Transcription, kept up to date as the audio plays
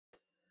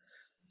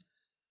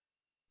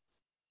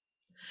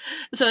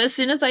So as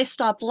soon as I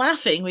stop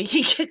laughing, we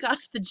can kick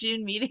off the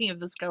June meeting of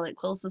the Scarlet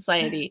Quill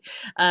Society.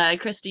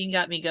 Christine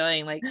got me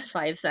going like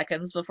 5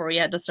 seconds before we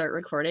had to start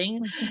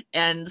recording,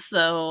 and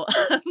so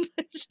I'm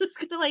just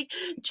gonna like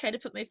try to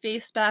put my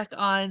face back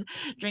on,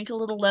 drink a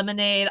little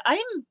lemonade. I'm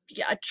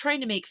yeah,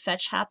 trying to make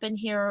fetch happen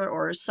here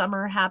or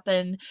summer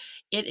happen.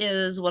 It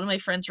is one of my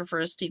friends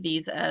refers to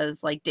these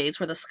as like days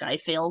where the sky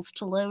fails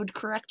to load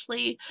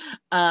correctly.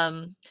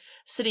 Um,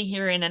 Sitting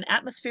here in an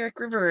atmospheric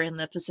river in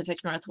the Pacific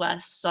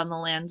Northwest on the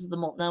lands of the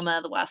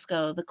Multnomah, the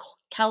Wasco, the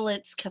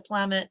Cowlitz,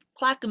 Keflamet,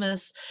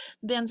 Clackamas,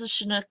 the bands of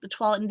Chinook, the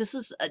Tualatin. This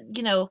is,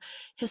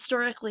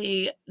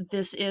 historically,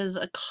 this is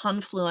a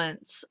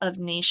confluence of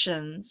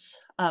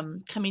nations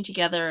coming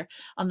together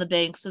on the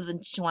banks of the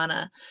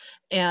Chihuahua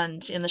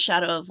and in the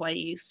shadow of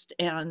East.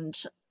 And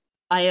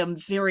I am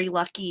very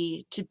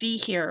lucky to be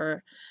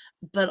here,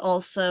 but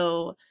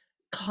also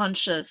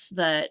conscious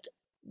that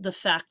the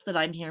fact that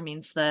I'm here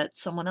means that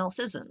someone else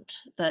isn't,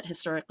 that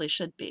historically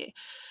should be.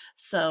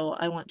 So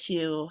I want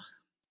to,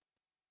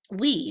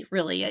 we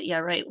really, yeah,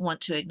 right,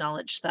 want to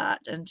acknowledge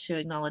that and to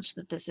acknowledge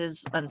that this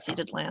is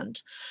unceded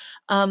land.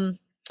 Um,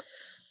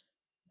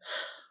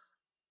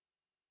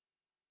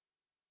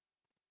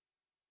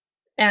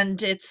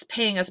 and it's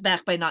paying us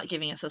back by not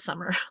giving us a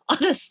summer,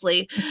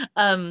 honestly.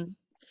 Um,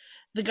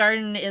 The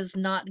garden is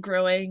not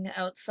growing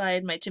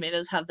outside. My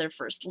tomatoes have their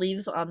first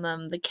leaves on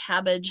them. The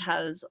cabbage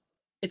has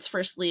its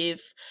first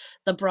leaf.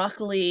 The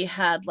broccoli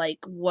had like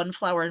one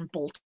flower and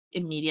bolt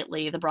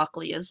immediately. The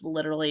broccoli is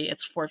literally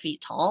it's 4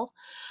 feet tall.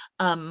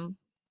 Um,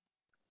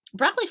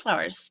 Broccoli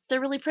flowers,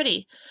 they're really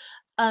pretty.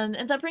 And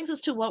that brings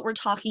us to what we're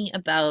talking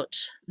about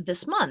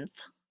this month,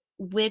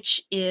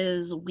 which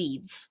is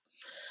weeds.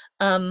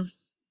 Um,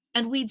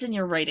 and weeds in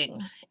your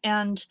writing.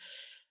 And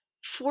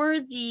for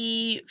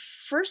the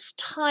first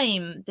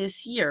time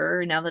this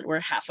year, now that we're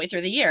halfway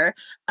through the year,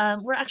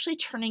 we're actually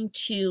turning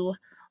to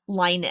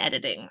line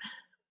editing.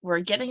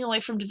 We're getting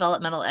away from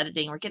developmental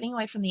editing. We're getting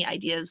away from the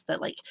ideas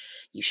that, like,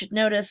 you should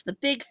notice the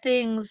big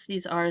things.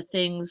 These are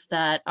things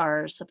that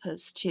are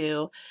supposed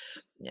to,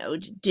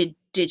 did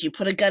you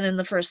put a gun in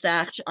the first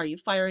act? Are you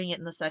firing it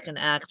in the second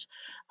act?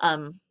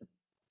 Um,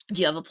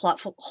 do you have a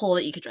hole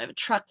that you could drive a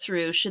truck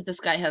through? Should this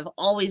guy have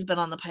always been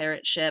on the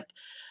pirate ship?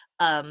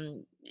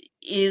 um,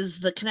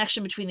 is the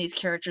connection between these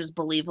characters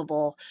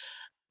believable?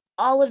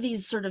 All of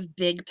these sort of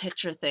big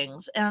picture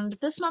things. And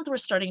this month we're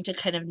starting to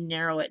kind of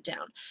narrow it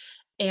down.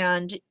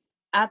 And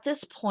at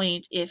this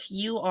point, if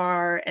you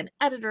are an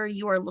editor,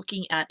 you are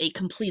looking at a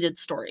completed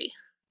story.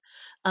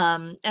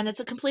 And it's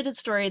a completed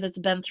story that's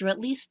been through at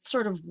least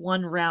sort of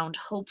one round,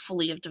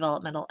 hopefully, of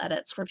developmental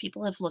edits where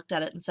people have looked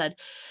at it and said,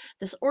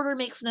 this order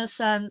makes no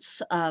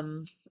sense.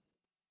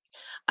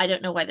 I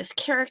don't know why this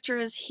character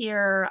is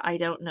here. I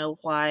don't know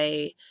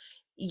why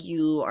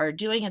you are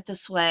doing it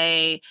this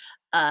way.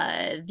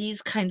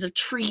 These kinds of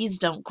trees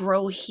don't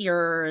grow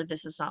here.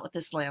 This is not what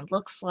this land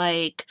looks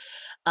like.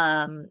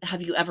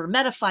 Have you ever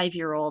met a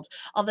 5-year-old?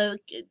 Although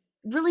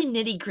really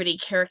nitty gritty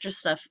character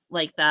stuff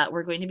like that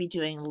we're going to be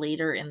doing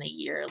later in the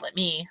year. Let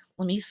me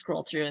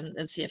scroll through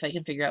and see if I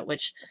can figure out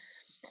which.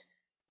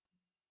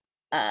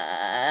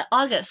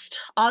 August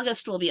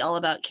will be all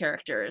about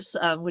characters,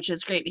 which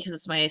is great because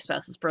it's my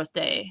spouse's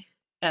birthday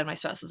and my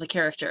spouse is a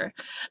character.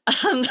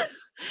 Um,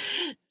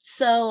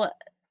 so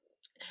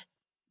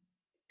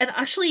and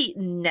actually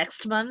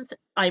next month,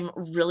 I'm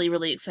really,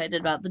 really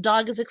excited about. The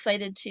dog is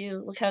excited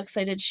too. Look how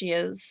excited she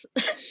is.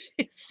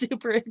 She's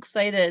super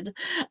excited.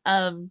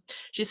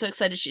 She's so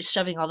excited she's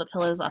shoving all the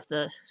pillows off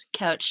the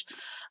couch.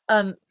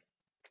 Um,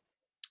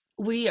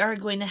 we are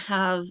going to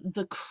have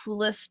the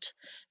coolest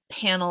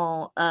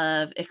panel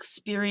of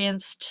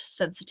experienced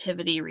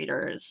sensitivity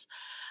readers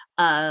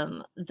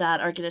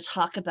that are going to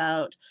talk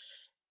about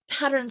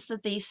patterns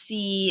that they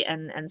see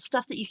and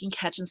stuff that you can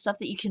catch and stuff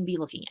that you can be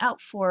looking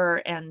out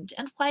for and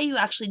why you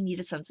actually need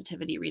a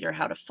sensitivity reader,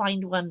 how to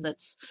find one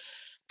that's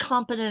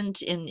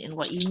competent in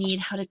what you need,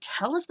 how to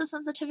tell if the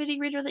sensitivity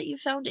reader that you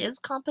found is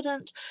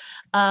competent,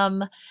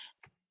 um,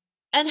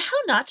 and how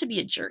not to be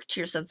a jerk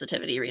to your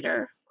sensitivity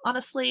reader,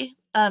 honestly.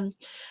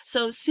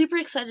 So super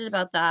excited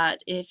about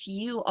that. If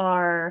you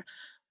are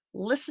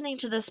listening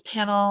to this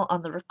panel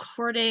on the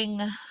recording,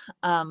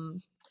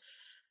 um,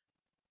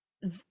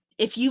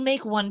 if you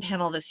make one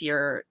panel this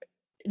year,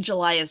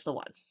 July is the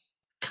one.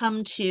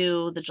 Come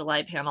to the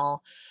July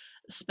panel,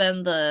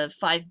 spend the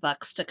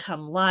 $5 to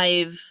come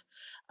live,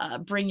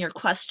 bring your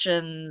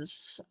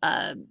questions.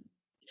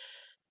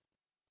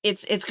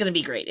 It's going to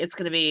be great. It's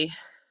going to be.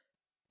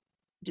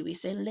 Do we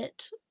say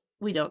lit?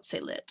 We don't say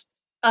lit.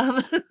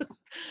 Um,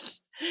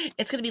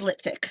 it's going to be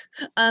lit fic.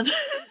 Um,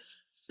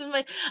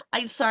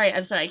 I'm sorry.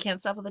 I'm sorry. I can't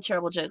stop with the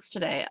terrible jokes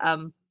today.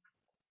 I'm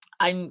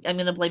going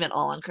to blame it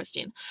all on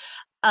Christine.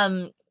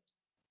 Um,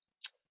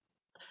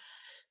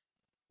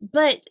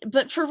 but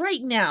for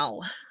right now,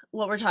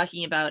 what we're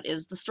talking about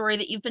is the story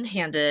that you've been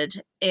handed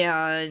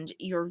and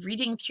you're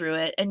reading through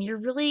it and you're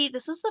really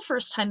this is the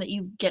first time that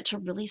you get to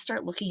really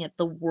start looking at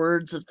the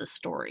words of the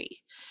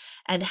story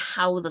and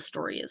how the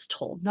story is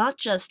told. Not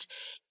just,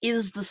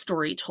 is the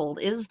story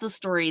told? Is the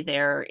story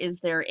there? Is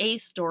there a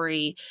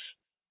story?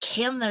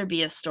 Can there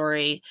be a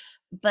story?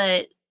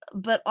 But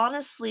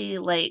honestly,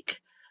 like,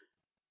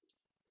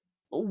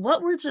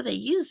 what words are they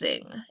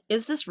using?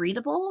 Is this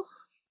readable?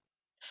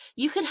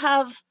 You could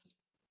have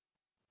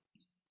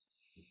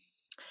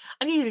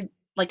I'm gonna be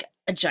like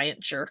a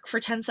giant jerk for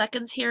 10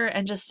 seconds here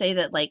and just say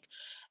that, like,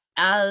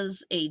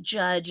 as a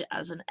judge,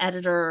 as an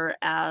editor,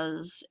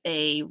 as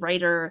a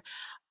writer,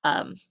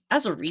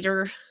 as a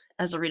reader,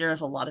 as a reader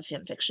of a lot of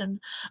fan fiction,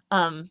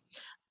 um,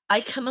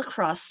 I come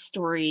across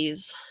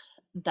stories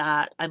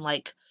that I'm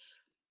like,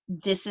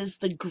 this is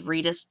the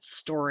greatest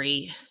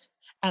story,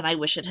 and I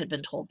wish it had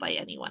been told by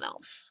anyone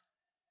else.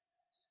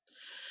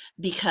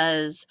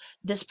 Because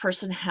this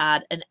person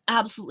had an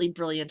absolutely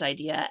brilliant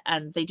idea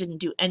and they didn't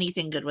do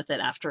anything good with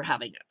it after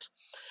having it.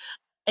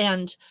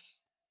 And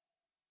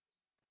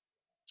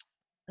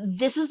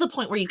this is the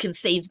point where you can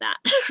save that,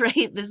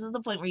 right? This is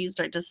the point where you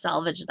start to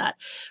salvage that,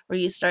 where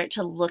you start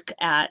to look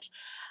at,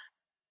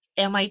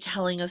 am I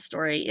telling a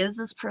story? Is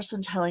this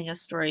person telling a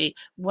story?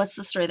 What's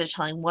the story they're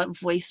telling? What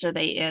voice are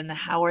they in?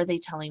 How are they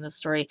telling the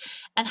story?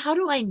 And how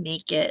do I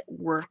make it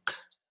work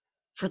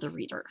for the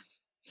reader?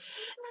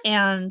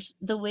 And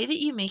the way that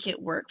you make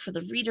it work for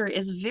the reader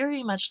is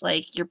very much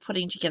like you're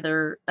putting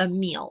together a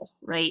meal,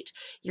 right?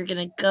 You're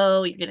gonna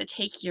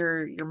take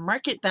your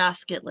market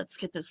basket. Let's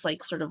get this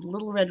like sort of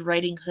Little Red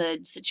Riding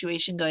Hood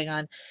situation going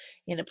on.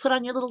 You're gonna put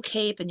on your little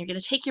cape and you're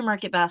gonna take your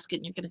market basket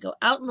and you're gonna go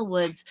out in the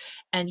woods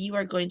and you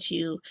are going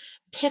to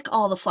pick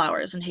all the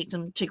flowers and take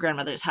them to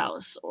grandmother's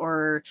house,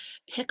 or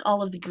pick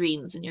all of the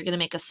greens and you're gonna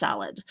make a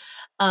salad.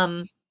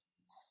 Um,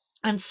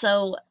 and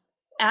so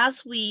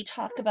as we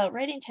talk about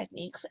writing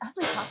techniques, as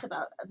we talk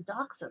about the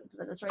dachshund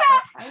that is right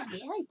behind me.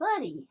 Hey,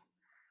 buddy,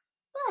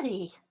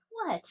 buddy,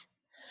 what?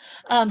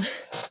 Um,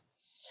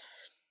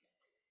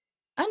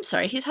 I'm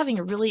sorry, he's having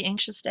a really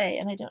anxious day,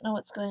 and I don't know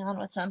what's going on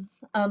with him.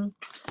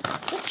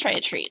 Let's try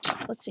a treat.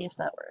 Let's see if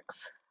that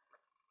works.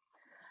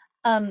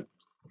 Um,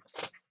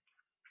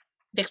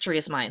 Victory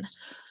is mine.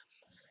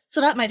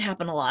 So that might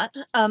happen a lot.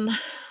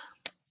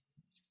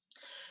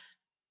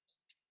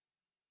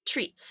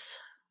 Treats,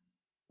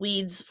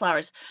 weeds,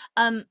 flowers.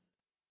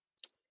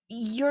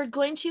 You're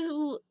going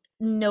to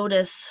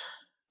notice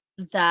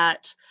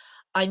that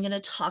I'm going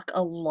to talk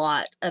a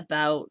lot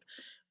about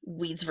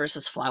weeds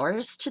versus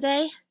flowers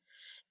today.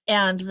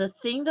 And the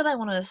thing that I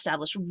want to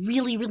establish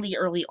really, really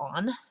early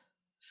on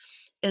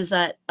is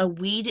that a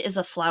weed is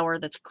a flower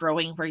that's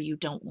growing where you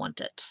don't want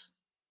it.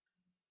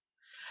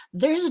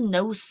 There's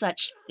no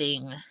such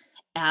thing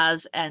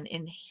as an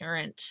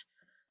inherent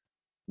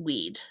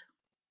weed.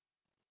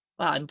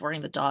 Wow, I'm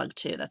boring the dog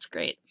too. That's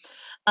great.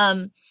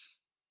 Um,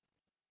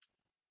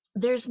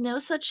 there's no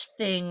such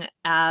thing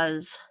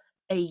as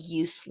a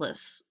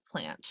useless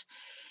plant.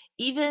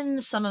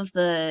 Even some of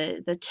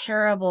the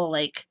terrible,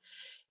 like,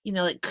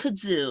 like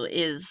kudzu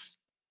is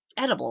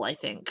edible, I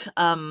think.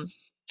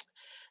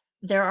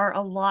 There are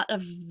a lot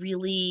of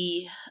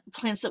really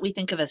plants that we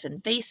think of as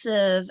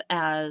invasive,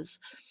 as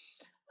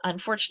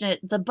unfortunate.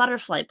 The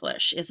butterfly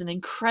bush is an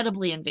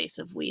incredibly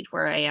invasive weed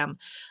where I am.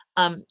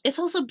 It's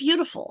also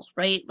beautiful,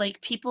 right?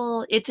 Like,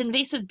 people, it's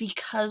invasive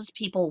because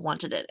people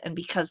wanted it and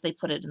because they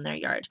put it in their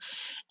yard.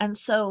 And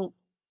so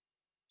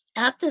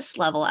at this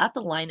level, at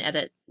the line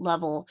edit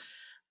level,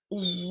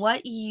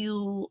 what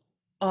you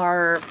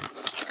are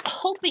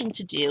hoping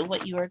to do,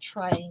 what you are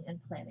trying and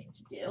planning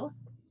to do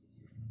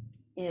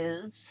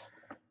is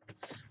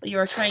what you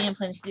are trying and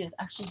planning to do is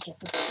actually get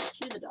this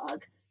to the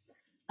dog.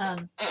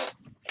 Um,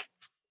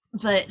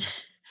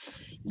 but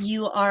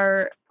you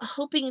are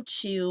hoping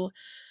to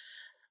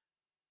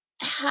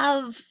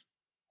have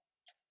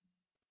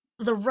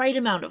the right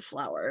amount of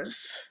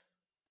flowers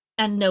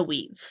and no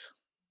weeds.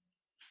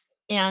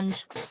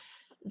 And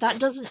that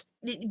doesn't,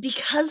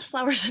 because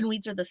flowers and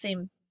weeds are the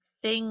same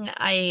thing,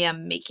 I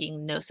am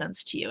making no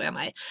sense to you, am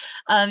I?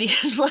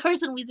 Because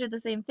flowers and weeds are the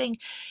same thing.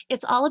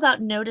 It's all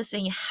about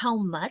noticing how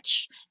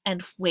much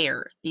and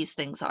where these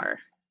things are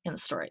in the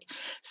story.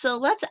 So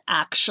let's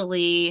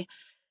actually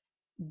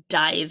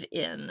dive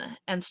in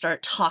and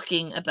start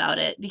talking about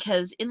it,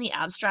 because in the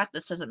abstract,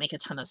 this doesn't make a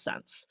ton of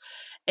sense.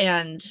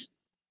 And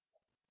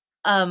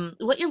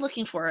what you're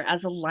looking for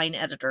as a line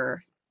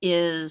editor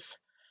is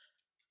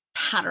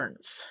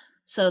patterns.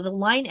 So the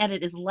line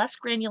edit is less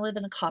granular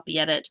than a copy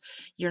edit.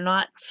 You're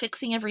not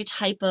fixing every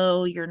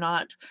typo, you're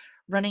not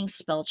running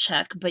spell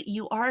check, but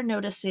you are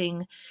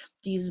noticing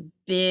these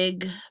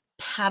big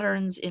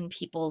patterns in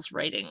people's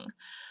writing.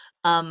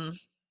 Um,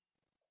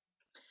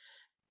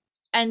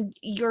 and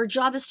your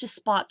job is to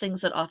spot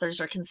things that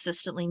authors are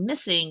consistently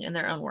missing in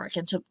their own work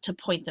and to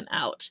point them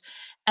out.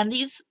 And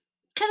these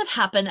kind of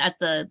happen at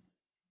the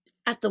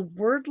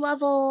word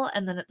level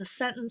and then at the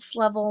sentence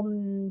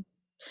level.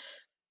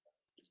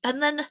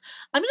 And then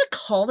I'm gonna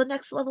call the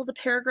next level the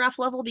paragraph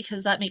level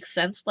because that makes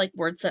sense, like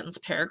word, sentence,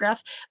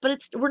 paragraph, but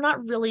we're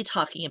not really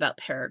talking about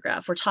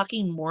paragraph. We're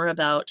talking more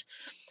about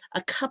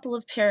a couple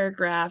of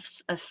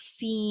paragraphs, a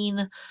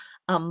scene,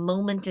 a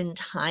moment in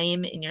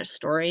time in your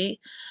story.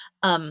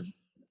 Um,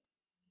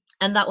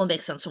 and that will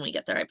make sense when we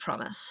get there, I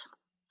promise.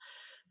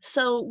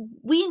 So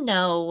we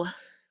know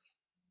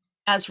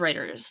as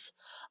writers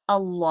a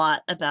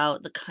lot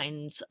about the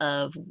kinds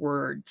of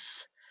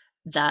words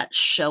that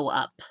show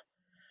up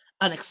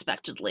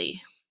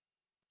unexpectedly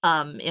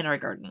in our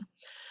garden.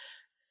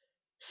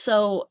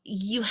 So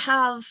you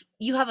have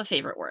a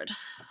favorite word.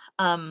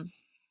 Um,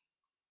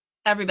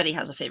 everybody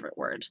has a favorite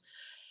word,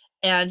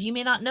 and you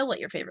may not know what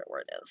your favorite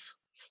word is.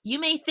 You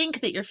may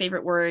think that your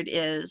favorite word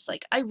is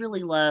like, I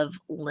really love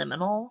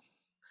liminal.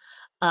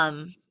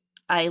 Um,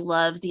 I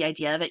love the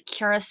idea of it.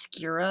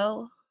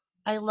 Chiaroscuro.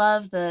 I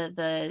love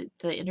the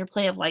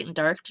interplay of light and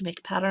dark to make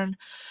a pattern.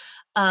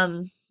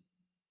 Um,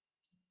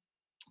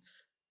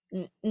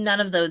 none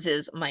of those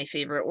is my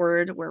favorite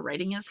word where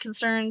writing is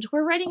concerned.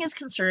 Where writing is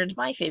concerned,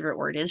 my favorite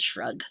word is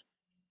shrug.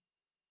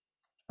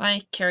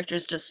 My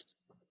characters just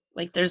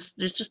like there's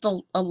just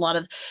a lot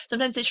of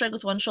sometimes they shrug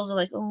with one shoulder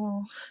like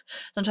oh,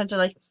 sometimes they're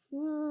like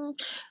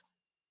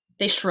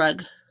they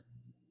shrug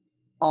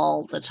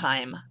all the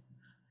time.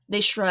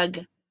 They shrug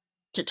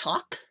to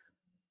talk.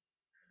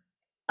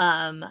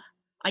 Um,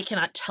 I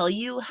cannot tell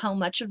you how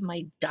much of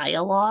my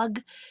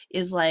dialogue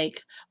is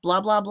like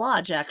blah blah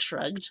blah. Jack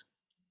shrugged.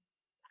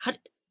 How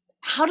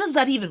how does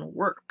that even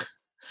work?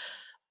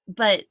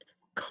 But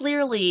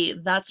clearly,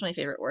 that's my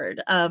favorite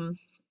word.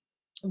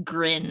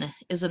 Grin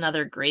is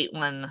another great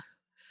one.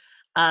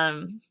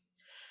 Um,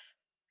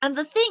 and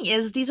the thing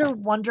is, these are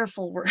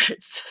wonderful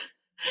words.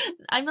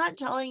 I'm not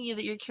telling you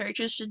that your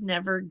characters should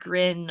never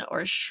grin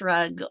or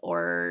shrug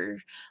or,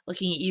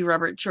 looking at you,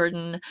 Robert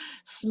Jordan,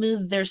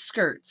 smooth their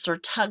skirts or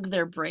tug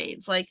their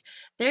braids. Like,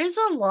 there's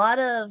a lot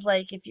of,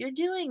 like, if you're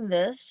doing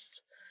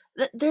this,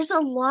 there's a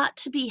lot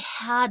to be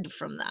had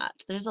from that.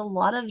 There's a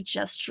lot of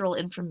gestural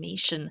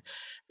information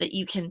that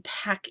you can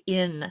pack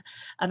in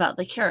about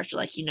the character.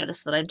 Like, you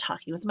notice that I'm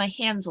talking with my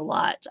hands a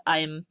lot.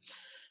 I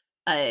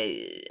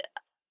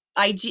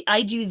I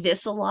do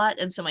this a lot,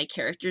 and so my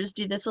characters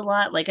do this a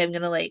lot, like, I'm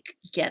gonna, like,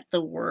 get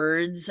the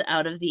words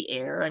out of the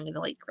air, I'm gonna,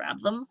 like, grab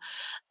them.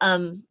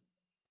 Um,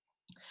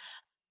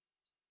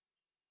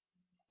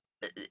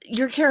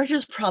 your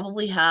characters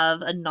probably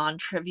have a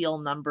non-trivial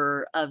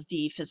number of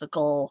the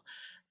physical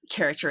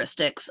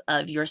characteristics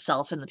of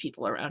yourself and the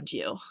people around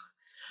you,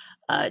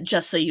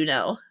 just so you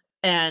know,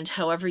 and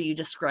however you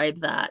describe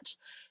that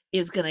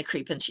is gonna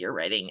creep into your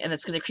writing, and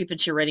it's gonna creep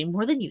into your writing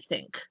more than you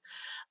think.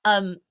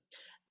 Um,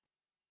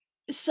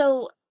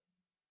 so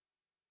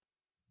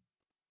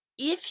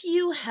if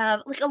you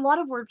have like, a lot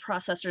of word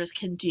processors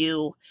can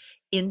do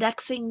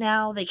indexing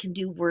now, they can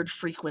do word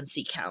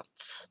frequency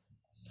counts.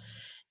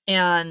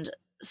 And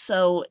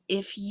so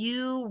if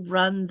you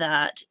run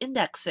that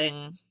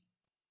indexing,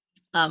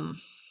 um,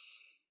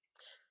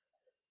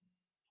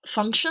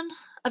 function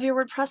of your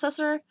word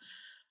processor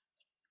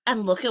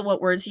and look at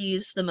what words you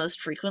use the most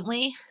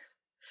frequently,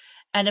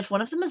 and if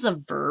one of them is a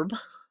verb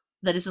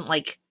that isn't,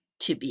 like,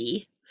 to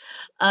be,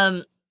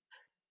 um,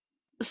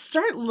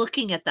 start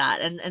looking at that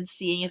and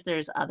seeing if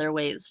there's other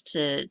ways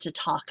to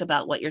talk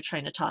about what you're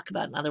trying to talk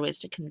about and other ways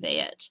to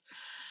convey it.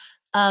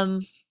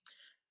 Um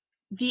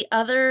The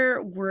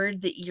other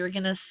word that you're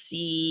gonna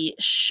see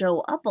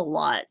show up a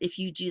lot if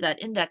you do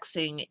that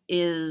indexing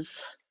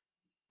is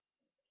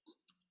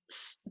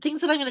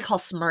things that I'm gonna call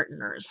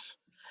smarteners.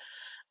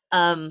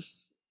 Um,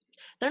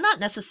 they're not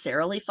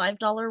necessarily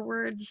 $5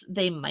 words.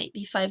 They might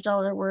be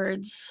 $5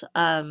 words.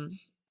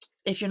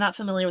 If you're not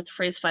familiar with the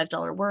phrase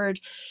 $5 word,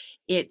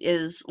 it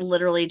is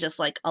literally just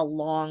like a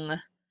long,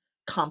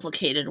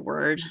 complicated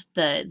word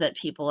that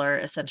people are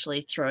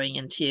essentially throwing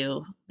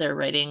into their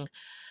writing,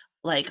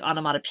 like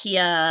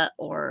onomatopoeia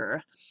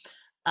or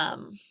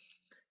um,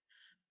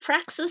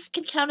 praxis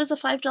can count as a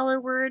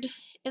 $5 word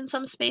in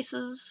some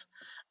spaces.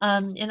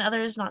 In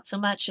others, not so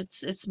much.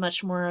 It's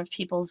much more of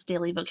people's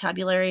daily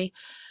vocabulary.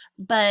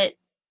 But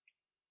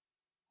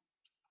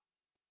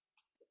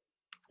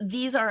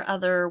these are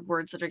other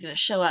words that are going to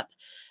show up.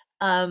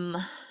 Um,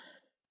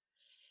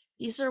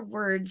 these are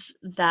words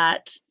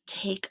that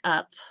take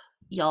up,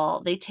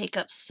 y'all, they take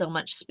up so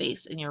much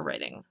space in your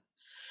writing.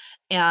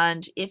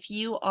 And if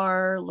you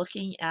are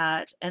looking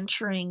at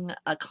entering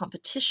a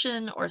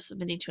competition or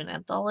submitting to an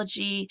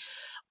anthology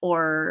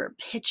or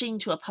pitching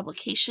to a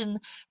publication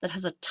that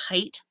has a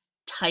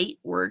tight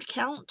word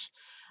count,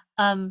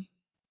 um,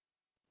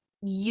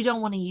 you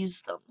don't want to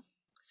use them.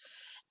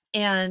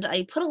 And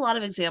I put a lot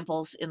of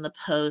examples in the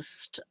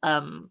post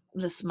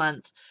this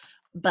month,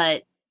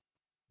 but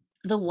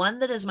the one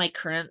that is my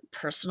current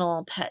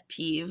personal pet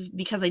peeve,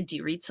 because I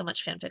do read so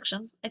much fan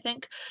fiction, I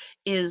think,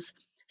 is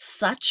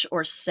such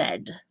or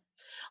said.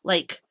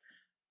 Like,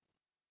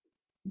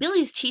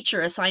 Billy's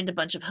teacher assigned a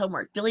bunch of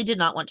homework. Billy did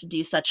not want to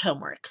do such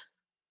homework.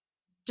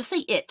 Just say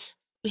it.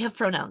 We have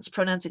pronouns.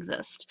 Pronouns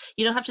exist.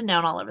 You don't have to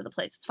noun all over the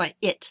place. It's fine.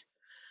 It,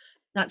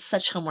 not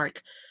such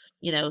homework.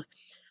 You know,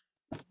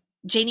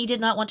 Janie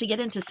did not want to get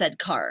into said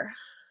car.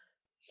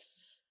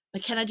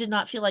 McKenna did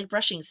not feel like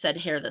brushing said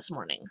hair this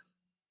morning.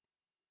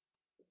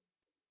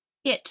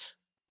 It.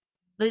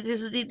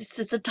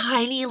 It's a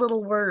tiny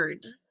little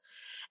word,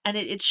 and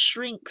it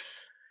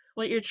shrinks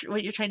what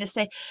you're trying to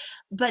say,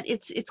 but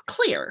it's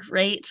clear,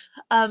 right?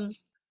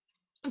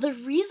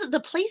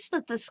 The place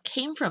that this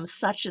came from,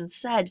 such and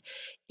said,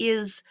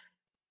 is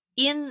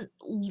in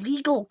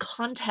legal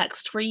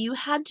context where you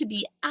had to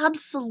be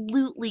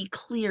absolutely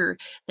clear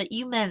that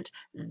you meant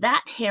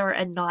that hair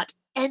and not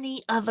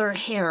any other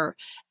hair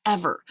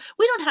ever.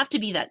 We don't have to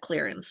be that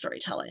clear in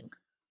storytelling.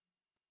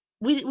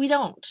 We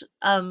don't.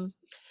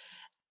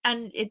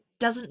 And it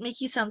doesn't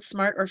make you sound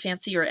smart or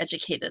fancy or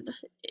educated.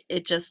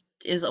 It just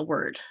is a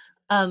word.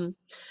 Um,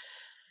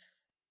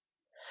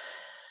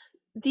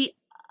 the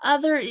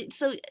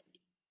so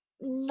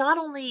not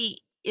only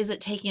is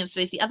it taking up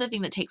space, the other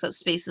thing that takes up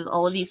space is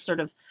all of these sort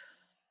of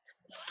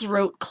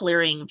throat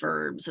clearing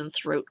verbs and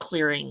throat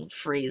clearing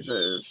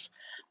phrases.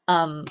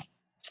 Um,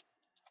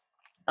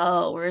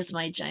 oh, where's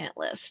my giant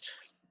list?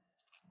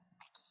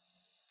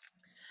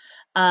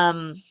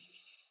 Um,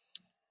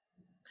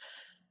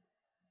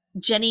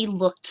 Jenny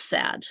looked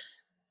sad.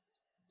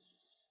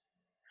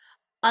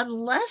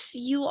 Unless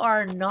you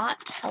are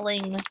not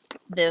telling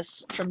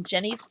this from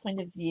Jenny's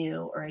point of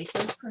view or a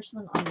third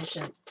person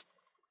omniscient,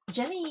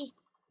 Jenny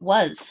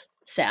was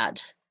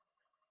sad.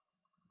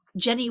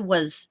 Jenny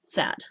was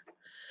sad.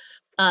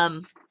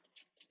 Um,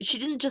 she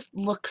didn't just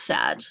look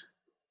sad.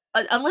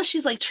 Unless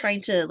she's like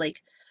trying to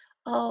like,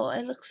 oh,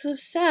 I look so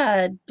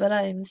sad, but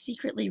I'm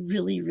secretly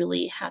really,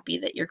 really happy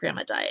that your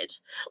grandma died.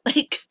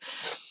 Like,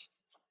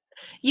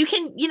 you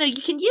can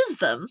use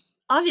them.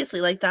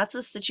 Obviously, like that's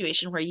a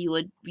situation where you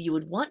would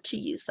want to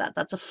use that.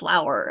 That's a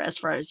flower as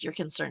far as you're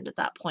concerned at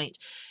that point.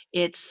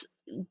 It's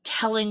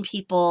telling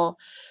people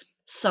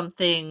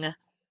something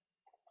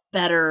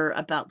better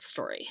about the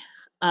story.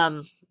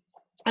 Um,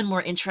 and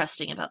more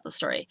interesting about the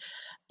story.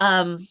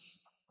 Um,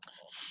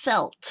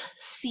 felt,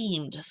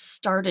 seemed,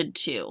 started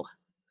to.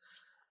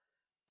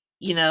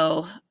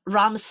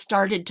 Ram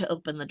started to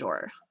open the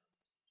door.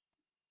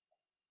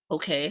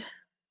 Okay,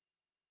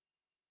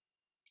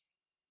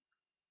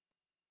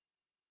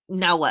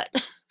 now what?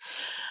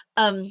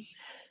 um,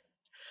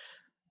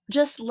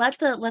 just let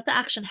the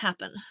action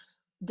happen.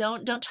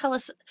 Don't tell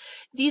us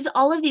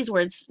all of these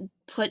words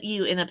put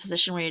you in a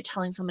position where you're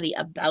telling somebody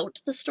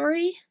about the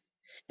story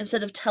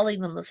instead of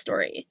telling them the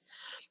story.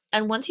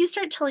 And once you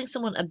start telling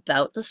someone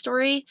about the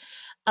story,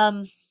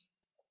 um,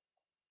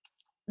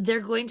 they're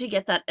going to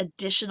get that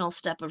additional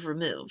step of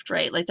removed,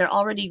 right? Like they're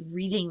already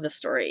reading the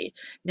story.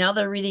 Now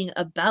they're reading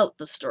about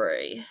the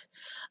story.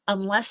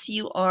 Unless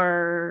you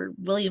are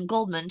William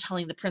Goldman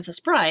telling The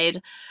Princess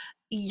Bride,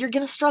 you're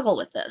going to struggle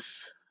with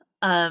this.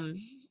 Um,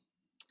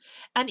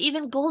 and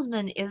even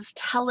Goldman is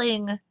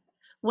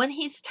when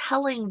he's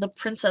telling the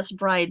Princess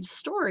Bride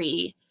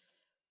story,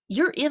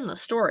 you're in the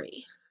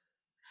story.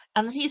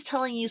 And then he's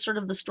telling you sort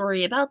of the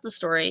story about the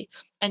story,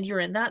 and you're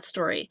in that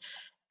story.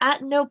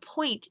 At no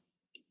point,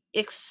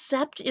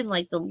 except in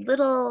like the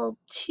little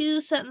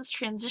 2 sentence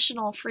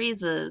transitional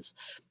phrases,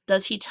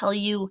 does he tell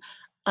you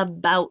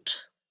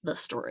about the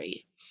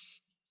story.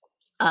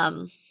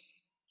 I'm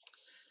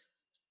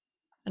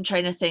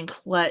trying to think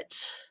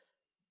what.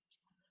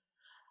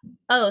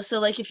 Oh, so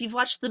like if you've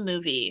watched the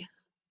movie,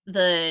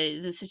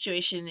 the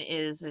situation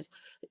is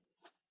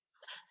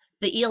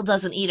the eel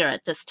doesn't eat her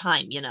at this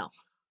time. The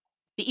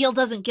eel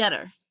doesn't get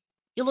her.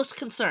 You looked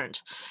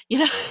concerned, you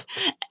know,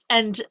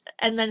 and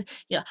then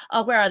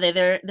oh, where are they?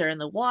 They're in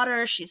the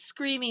water. She's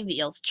screaming. The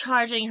eel's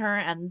charging her,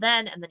 and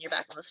then you're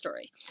back in the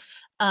story.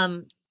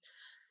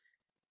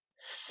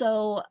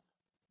 So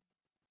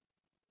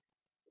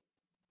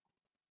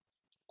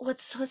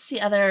what's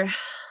the other?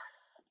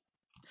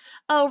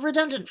 Oh,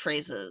 redundant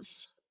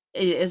phrases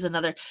is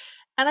another.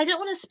 And I don't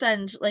want to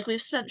spend like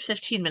we've spent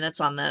 15 minutes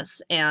on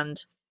this,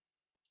 and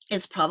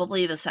it's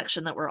probably the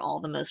section that we're all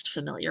the most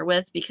familiar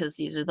with because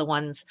these are the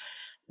ones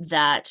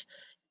that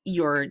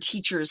your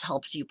teachers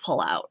helped you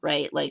pull out,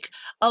 right? Like,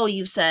 oh,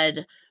 you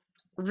said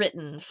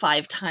written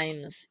 5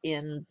 times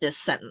in this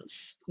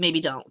sentence.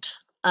 Maybe don't.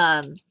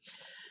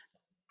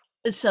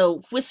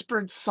 So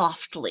whispered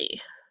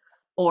softly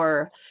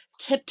or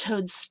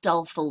tiptoed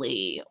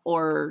stealthily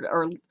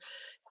or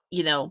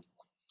you know,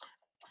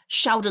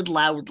 shouted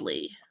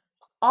loudly.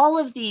 All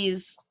of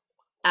these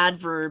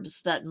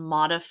adverbs that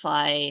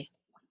modify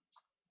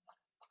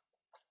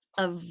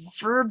a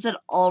verb that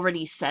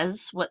already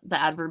says what the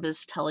adverb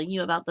is telling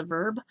you about the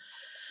verb.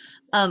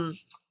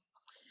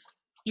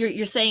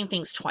 You're saying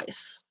things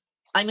twice.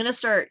 I'm going to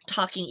start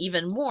talking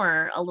even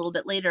more a little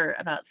bit later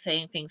about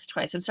saying things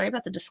twice. I'm sorry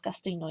about the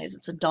disgusting noise.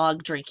 It's a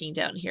dog drinking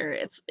down here.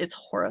 It's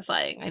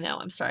horrifying. I know.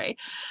 I'm sorry.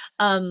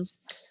 Um,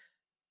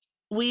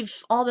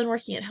 we've all been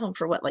working at home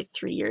for what, like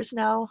 3 years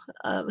now.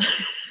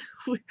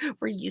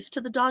 We're used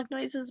to the dog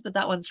noises, but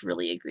that one's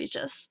really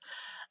egregious.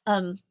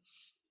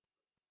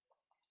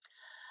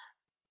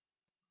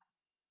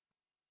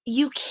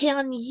 You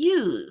can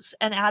use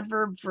an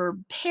adverb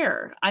verb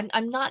pair.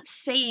 I'm not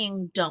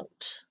saying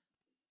don't.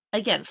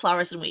 Again,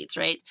 flowers and weeds,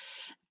 right?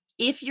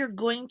 If you're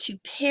going to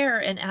pair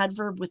an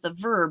adverb with a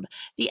verb,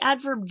 the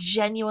adverb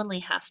genuinely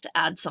has to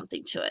add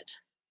something to it.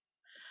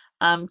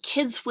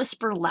 Kids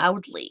whisper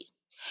loudly.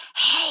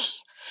 Hey,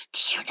 do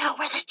you know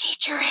where the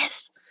teacher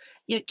is?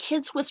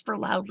 Kids whisper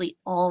loudly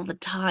all the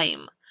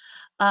time.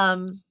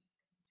 Um,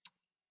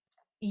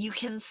 you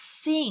can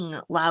sing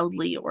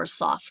loudly or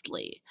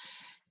softly.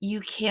 You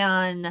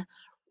can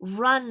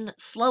run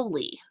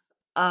slowly,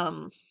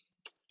 um,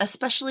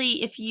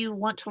 especially if you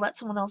want to let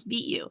someone else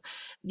beat you.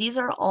 These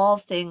are all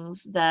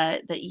things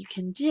that you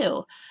can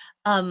do.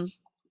 Um,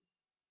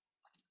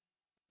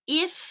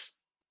 if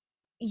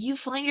you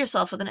find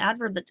yourself with an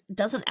adverb that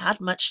doesn't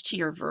add much to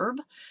your verb,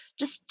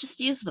 just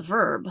use the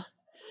verb.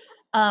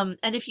 And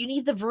if you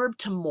need the verb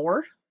to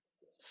more,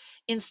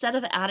 instead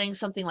of adding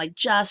something like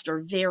just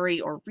or very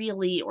or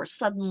really or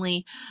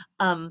suddenly,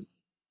 um,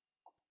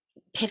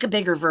 pick a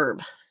bigger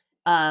verb.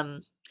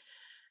 Um,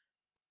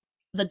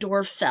 the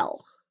door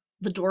fell.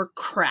 The door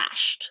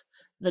crashed.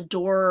 The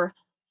door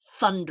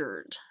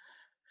thundered.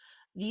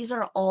 These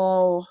are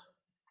all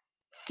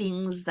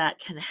things that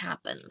can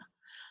happen.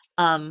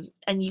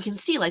 And you can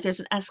see like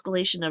there's an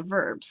escalation of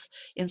verbs.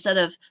 Instead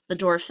of the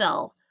door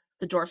fell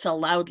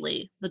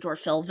loudly, the door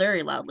fell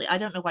very loudly. I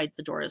don't know why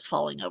the door is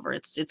falling over.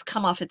 It's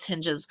come off its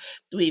hinges.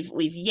 We've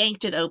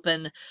yanked it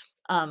open.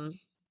 Um,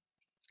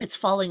 it's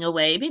falling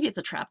away. Maybe it's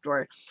a trap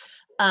door.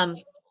 Um,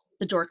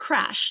 the door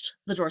crashed.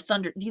 The door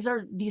thundered. These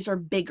are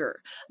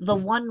bigger. The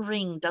one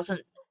ring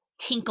doesn't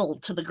tinkle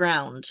to the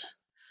ground.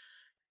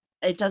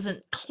 It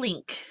doesn't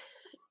clink.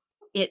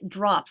 It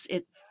drops.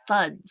 It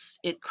thuds.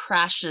 It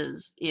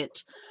crashes.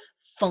 It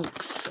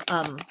funks.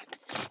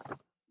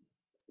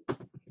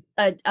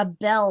 A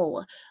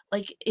bell,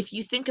 like if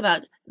you think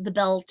about the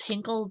bell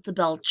tinkled, the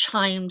bell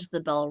chimed,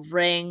 the bell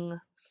rang,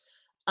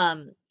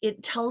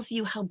 it tells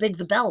you how big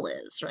the bell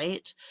is,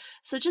 right?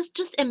 So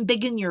just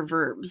embiggen your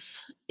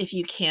verbs if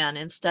you can,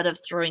 instead of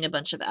throwing a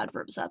bunch of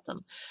adverbs at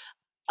them.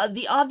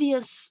 The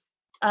obvious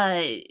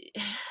uh,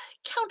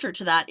 counter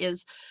to that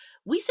is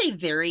we say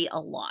very a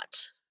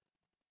lot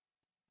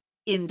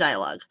in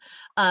dialogue.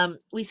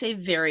 We say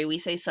very, we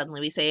say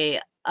suddenly, we say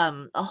a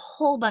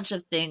whole bunch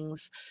of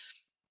things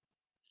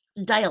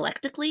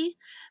dialectically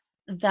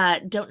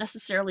that don't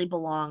necessarily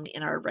belong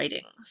in our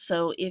writing.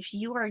 So if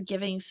you are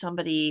giving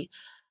somebody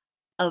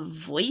a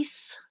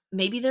voice,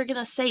 maybe they're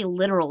going to say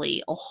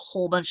literally a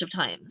whole bunch of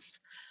times.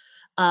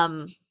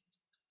 Um,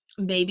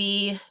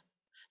 maybe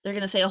they're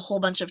going to say a whole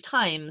bunch of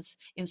times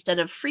instead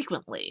of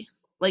frequently.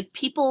 Like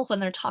people,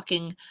 when they're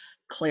talking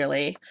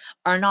clearly,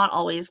 are not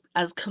always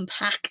as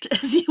compact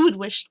as you would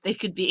wish they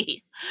could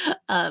be.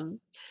 Um,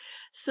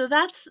 so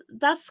that's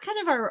kind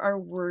of our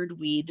word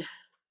weed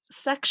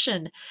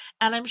section.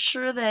 And I'm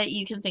sure that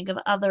you can think of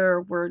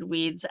other word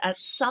weeds. At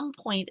some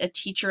point, a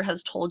teacher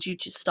has told you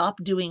to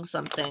stop doing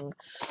something,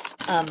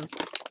 um,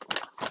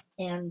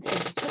 and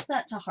put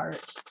that to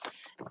heart.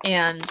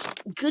 And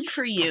good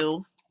for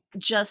you.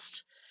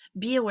 Just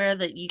be aware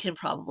that you can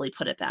probably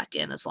put it back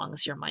in as long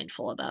as you're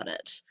mindful about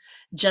it.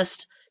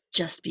 Just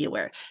just be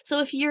aware.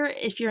 So if you're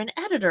an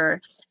editor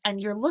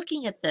and you're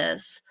looking at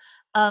this,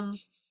 um,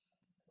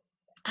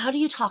 how do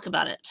you talk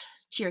about it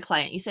to your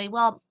client? You say,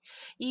 well,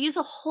 you use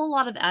a whole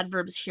lot of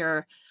adverbs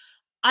here.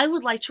 I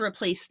would like to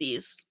replace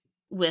these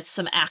with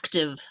some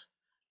active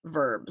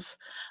verbs.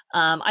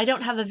 I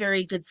don't have a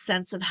very good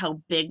sense of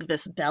how big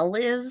this bell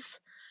is.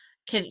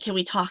 Can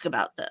we talk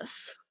about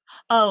this?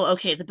 Oh,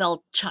 okay, the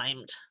bell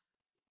chimed.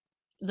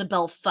 The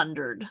bell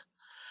thundered.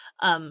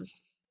 Um,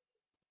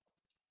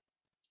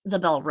 the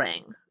bell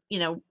rang. You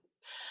know,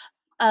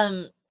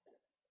 um,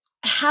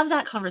 have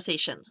that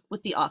conversation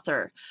with the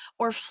author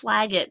or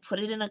flag it, put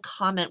it in a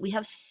comment. We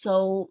have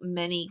so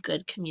many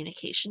good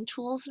communication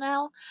tools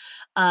now.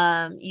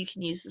 You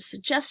can use the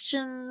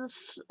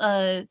suggestions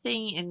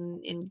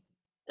thing in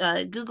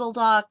Google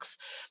Docs.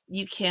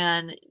 You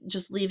can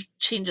just leave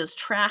changes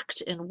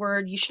tracked in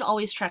Word. You should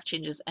always track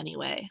changes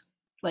anyway.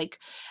 Like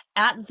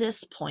at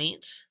this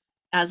point,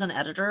 as an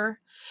editor,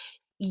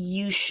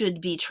 you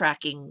should be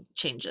tracking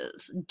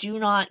changes. Do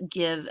not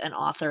give an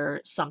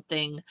author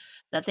something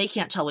that they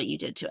can't tell what you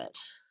did to it.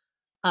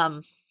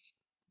 Um,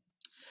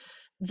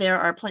 there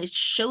are places,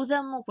 show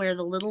them where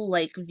the little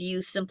like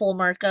view simple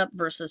markup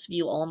versus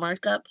view all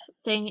markup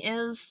thing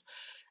is.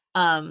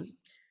 Um,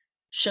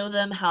 show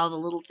them how the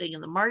little thing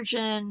in the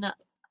margin,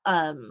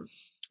 um,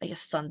 I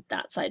guess it's on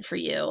that side for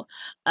you,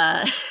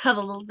 how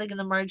the little thing in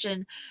the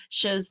margin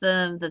shows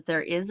them that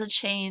there is a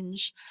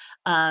change,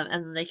 and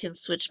then they can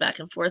switch back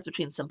and forth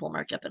between simple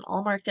markup and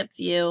all markup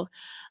view.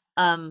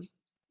 Um,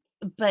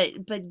 but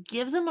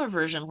give them a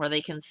version where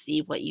they can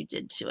see what you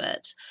did to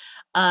it.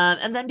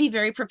 And then be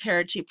very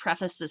prepared to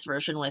preface this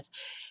version with,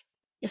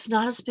 it's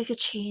not as big a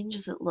change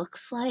as it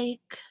looks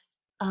like.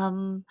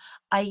 Um,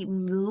 I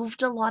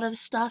moved a lot of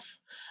stuff,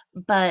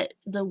 but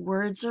the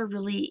words are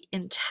really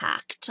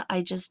intact.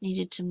 I just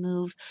needed to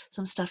move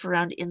some stuff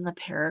around in the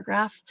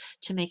paragraph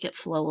to make it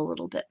flow a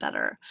little bit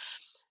better.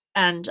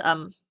 And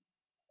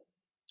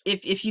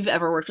if you've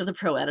ever worked with a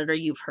pro editor,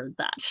 you've heard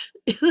that.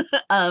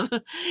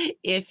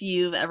 If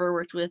you've ever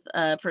worked with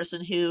a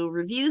person who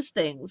reviews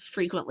things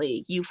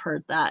frequently, you've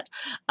heard that.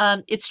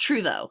 It's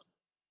true though.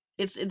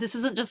 This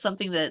isn't just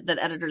something that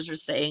editors are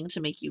saying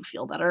to make you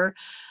feel better.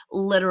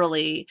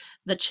 Literally,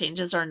 the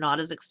changes are not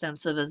as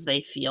extensive as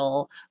they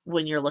feel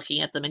when you're looking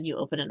at them and you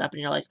open it up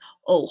and you're like,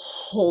 "Oh,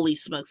 holy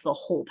smokes, the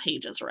whole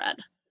page is red.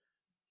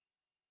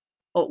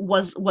 Oh,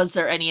 was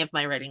there any of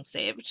my writing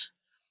saved?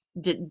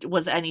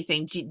 Was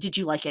anything did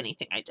you like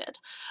anything I did?"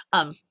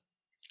 Um,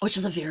 which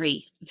is a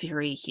very,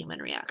 very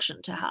human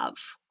reaction to have,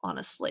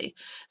 honestly.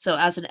 So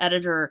as an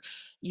editor,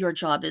 your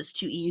job is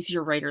to ease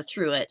your writer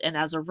through it, and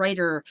as a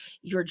writer,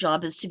 your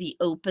job is to be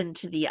open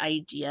to the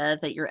idea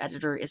that your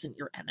editor isn't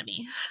your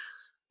enemy.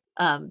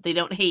 They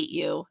don't hate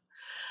you.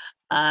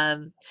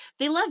 Um,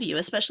 they love you,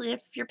 especially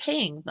if you're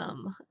paying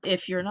them.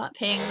 If you're not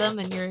paying them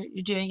and you're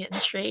doing it in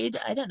trade,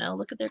 I don't know,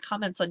 look at their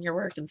comments on your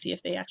work and see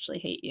if they actually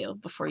hate you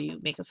before you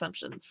make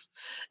assumptions.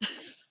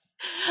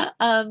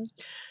 Um,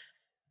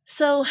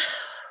 so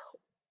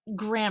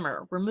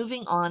grammar. We're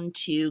moving on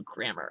to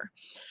grammar.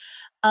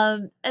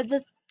 And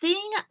the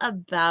thing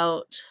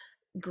about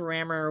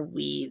grammar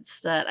weeds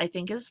that I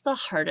think is the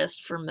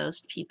hardest for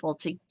most people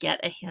to get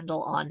a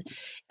handle on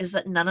is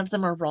that none of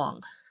them are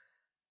wrong.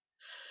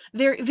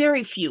 Very,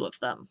 very few of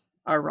them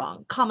are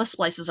wrong. Comma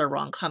splices are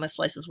wrong. Comma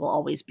splices will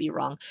always be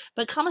wrong.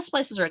 But comma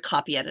splices are a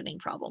copy editing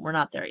problem. We're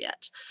not there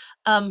yet.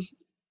 Um,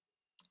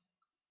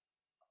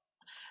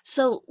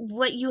 so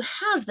what you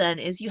have then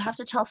is you have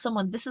to tell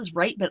someone this is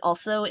right, but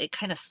also it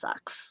kind of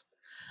sucks.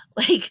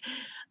 Like,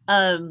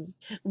 um,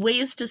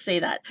 ways to say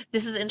that.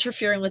 This is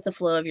interfering with the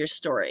flow of your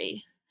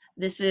story.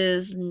 This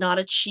is not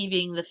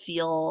achieving the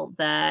feel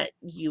that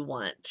you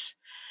want.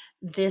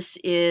 This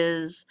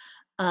is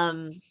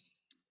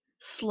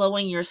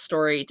slowing your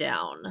story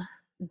down.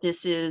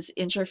 This is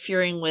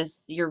interfering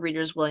with your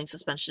reader's willing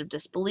suspension of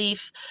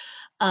disbelief.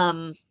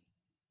 Um,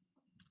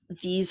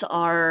 these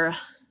are,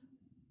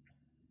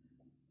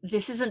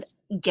 this isn't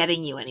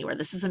getting you anywhere.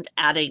 This isn't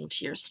adding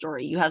to your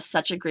story. You have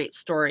such a great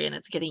story and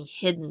it's getting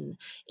hidden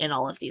in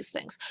all of these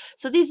things.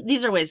 So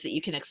these are ways that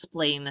you can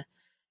explain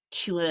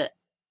to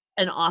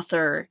an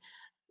author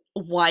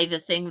why the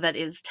thing that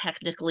is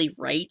technically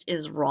right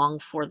is wrong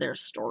for their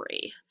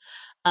story.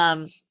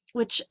 Um,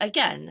 which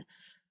again,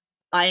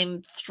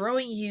 I'm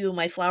throwing you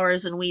my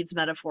flowers and weeds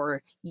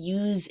metaphor.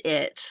 Use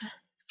it.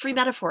 Free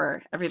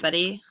metaphor,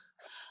 everybody.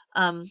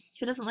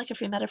 Who doesn't like a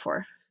free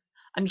metaphor?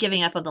 I'm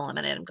giving up on the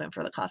lemonade. I'm going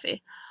for the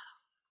coffee.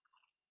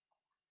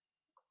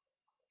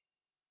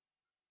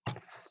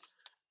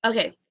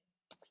 Okay,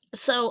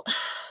 so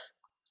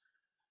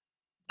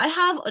I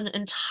have an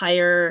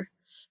entire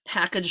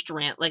packaged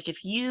rant. Like,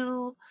 if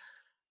you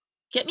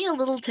get me a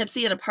little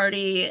tipsy at a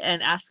party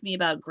and ask me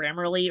about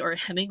Grammarly or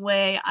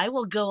Hemingway, I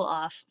will go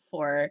off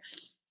for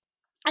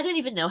I don't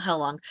even know how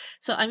long.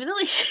 So I'm gonna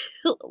like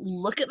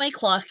look at my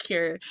clock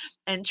here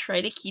and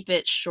try to keep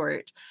it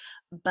short.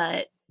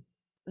 But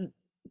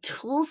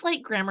tools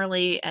like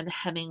Grammarly and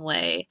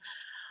Hemingway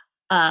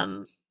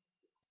um,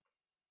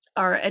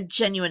 are a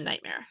genuine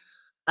nightmare.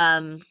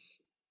 Um,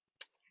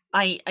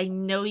 I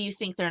know you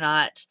think they're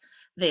not.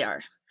 They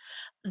are.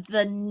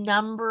 The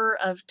number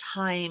of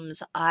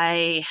times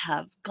I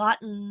have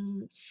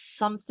gotten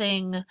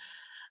something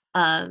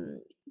um,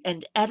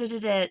 and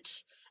edited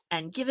it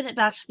and given it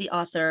back to the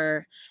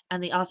author,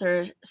 and the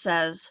author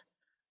says,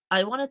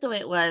 I want it the way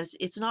it was.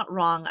 It's not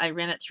wrong. I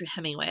ran it through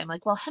Hemingway. I'm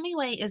like, well,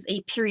 Hemingway is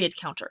a period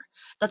counter.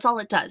 That's all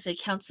it does. It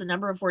counts the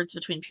number of words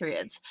between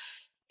periods.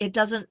 It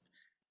doesn't,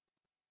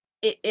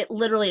 it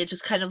literally, it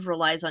just kind of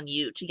relies on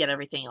you to get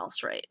everything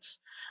else right.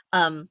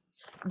 Um,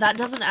 that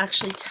doesn't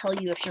actually tell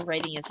you if your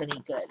writing is any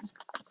good.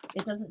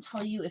 It doesn't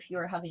tell you if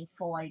you're having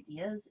full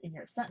ideas in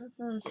your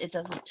sentences. It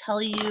doesn't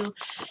tell you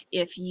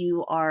if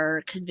you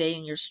are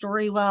conveying your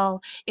story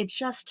well. It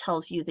just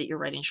tells you that you're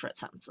writing short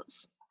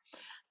sentences.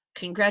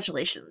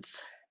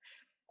 Congratulations.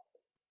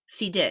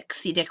 See Dick,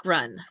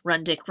 run,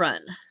 Dick,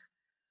 run.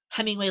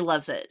 Hemingway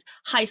loves it.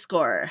 High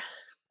score.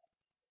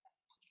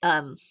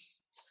 Um,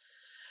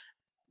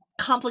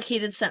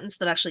 complicated sentence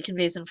that actually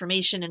conveys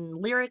information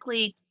and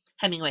lyrically,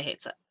 Hemingway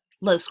hates it.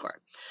 Low score.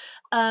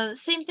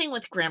 Same thing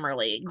with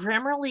Grammarly.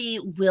 Grammarly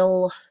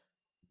will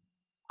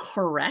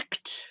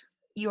correct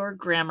your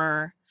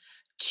grammar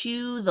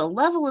to the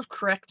level of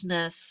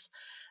correctness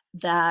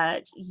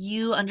that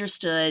you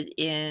understood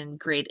in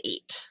grade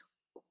 8.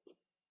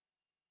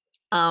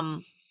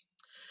 Um,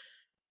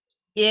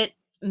 it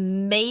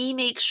may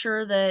make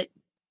sure that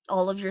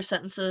all of your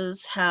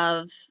sentences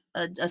have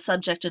a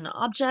subject and an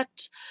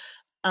object.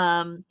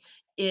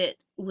 It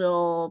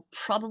will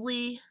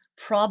probably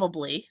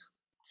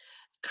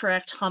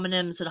correct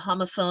homonyms and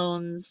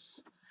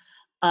homophones,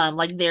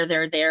 like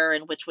there,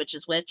 and which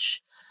is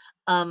which.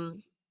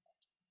 Um,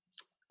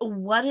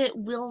 what it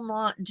will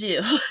not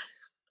do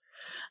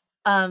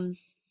um,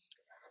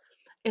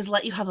 is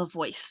let you have a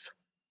voice.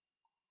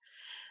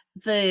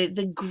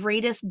 The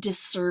greatest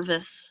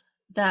disservice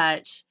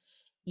that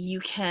you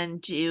can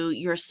do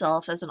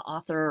yourself as an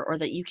author or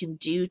that you can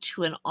do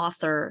to an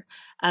author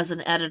as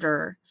an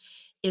editor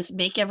is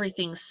make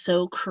everything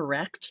so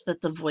correct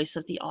that the voice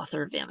of the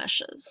author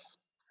vanishes.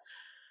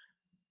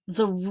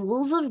 The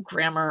rules of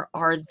grammar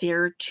are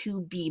there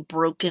to be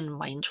broken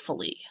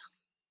mindfully.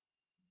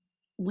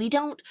 We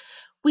don't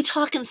we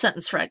talk in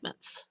sentence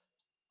fragments.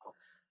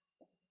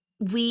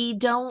 We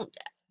don't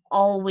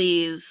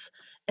always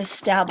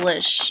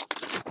establish,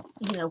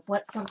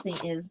 what something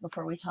is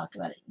before we talk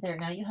about it. There,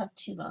 now you have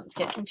two bones.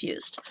 Get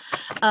confused.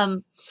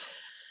 Um,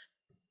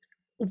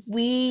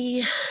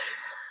 we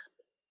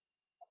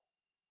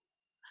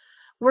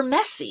we're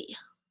messy.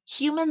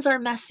 Humans are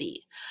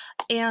messy,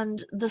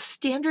 and the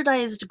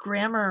standardized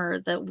grammar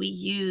that we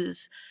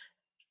use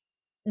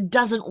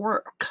doesn't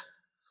work.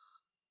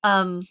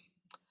 Um,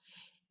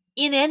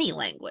 in any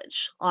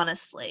language,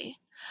 honestly.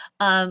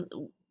 Um,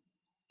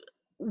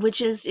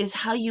 which is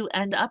how you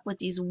end up with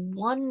these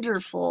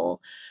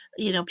wonderful,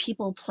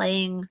 people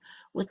playing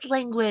with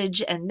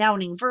language and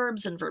nouning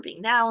verbs and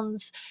verbing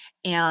nouns.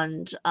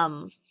 And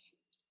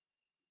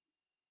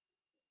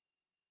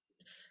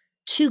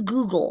to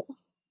Google,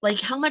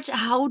 like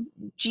how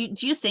do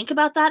you think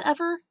about that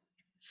ever?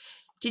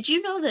 Did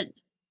you know that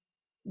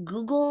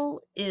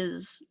Google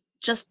is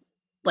just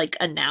like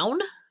a noun?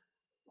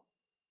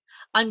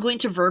 I'm going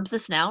to verb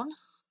this noun,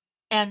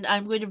 and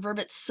I'm going to verb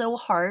it so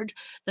hard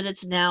that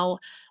it's now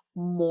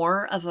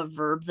more of a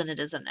verb than it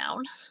is a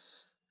noun.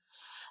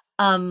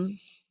 Um,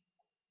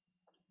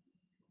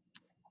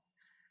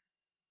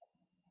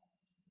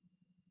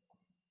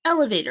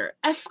 elevator,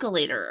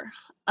 escalator,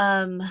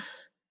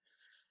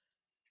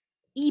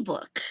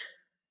 ebook,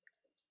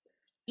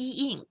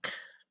 e-ink.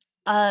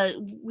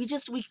 We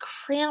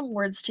cram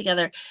words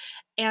together,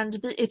 and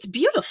it's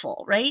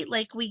beautiful, right?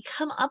 Like, we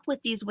come up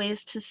with these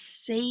ways to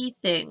say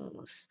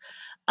things,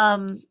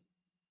 um,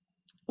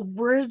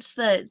 words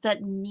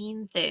that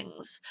mean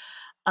things.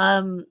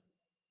 Um,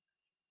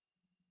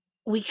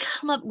 we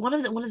come up one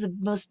of the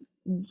most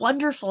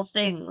wonderful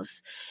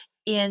things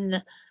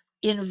in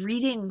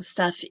reading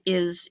stuff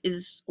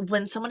is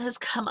when someone has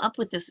come up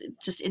with this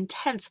just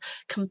intense,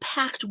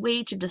 compact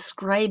way to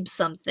describe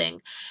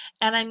something.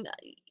 And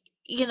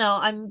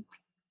I'm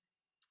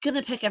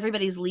gonna pick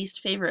everybody's least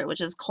favorite, which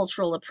is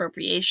cultural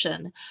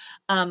appropriation.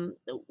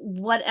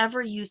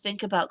 Whatever you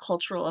think about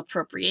cultural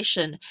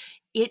appropriation,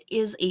 it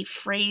is a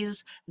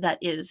phrase that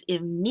is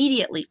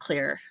immediately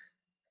clear.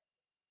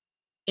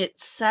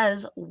 It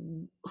says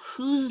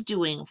who's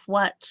doing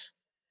what,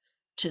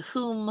 to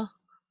whom,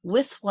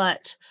 with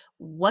what,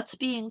 what's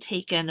being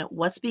taken,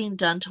 what's being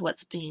done to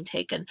what's being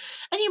taken.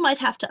 And you might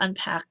have to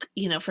unpack,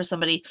 for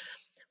somebody,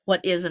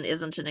 what is and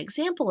isn't an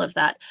example of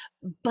that.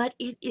 But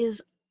it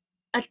is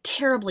a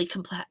terribly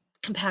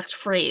compact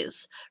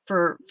phrase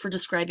for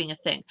describing a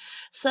thing.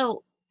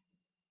 So,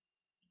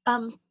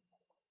 um,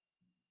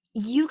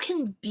 you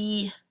can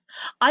be,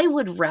 I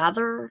would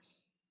rather,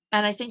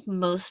 and I think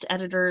most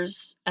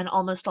editors and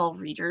almost all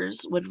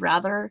readers would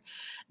rather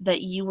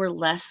that you were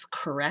less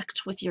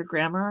correct with your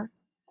grammar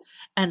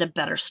and a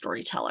better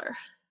storyteller.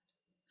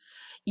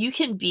 You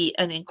can be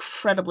an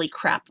incredibly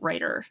crap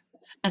writer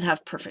and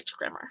have perfect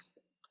grammar.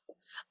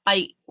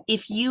 I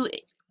if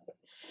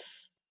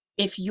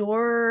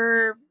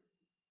your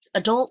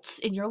adults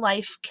in your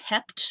life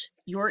kept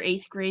your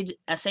 8th grade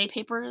essay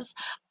papers,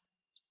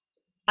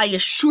 I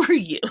assure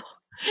you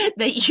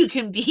that you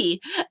can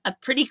be a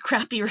pretty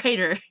crappy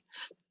writer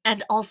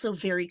and also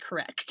very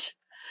correct.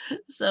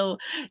 So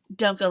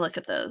don't go look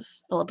at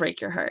those. They'll break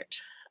your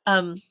heart.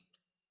 Um,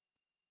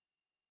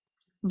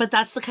 but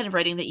that's the kind of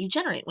writing that you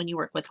generate when you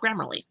work with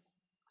Grammarly.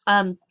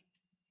 Um,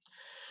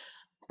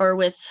 or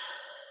with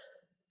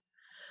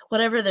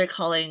whatever they're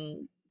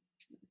calling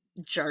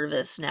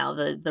Jarvis now,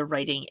 the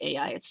writing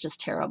AI. It's just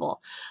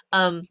terrible.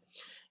 Um,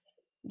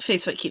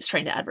 Facebook keeps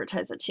trying to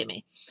advertise it to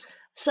me.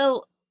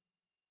 So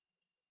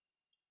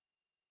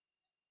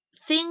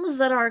things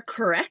that are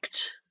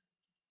correct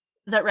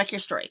that wreck your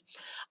story.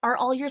 Are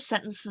all your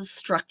sentences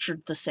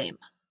structured the same?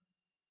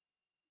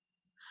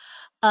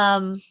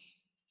 Um,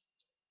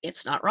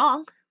 it's not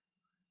wrong.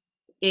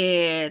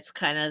 It's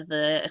kind of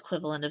the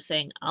equivalent of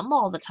saying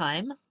all the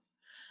time.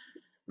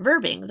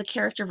 Verbing, the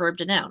character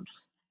verbed a noun.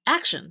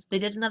 Action, they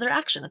did another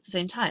action at the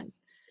same time.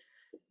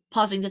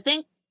 Pausing to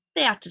think,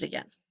 they acted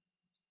again.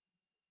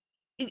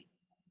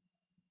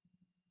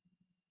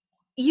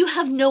 You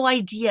have no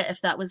idea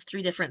if that was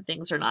 3 different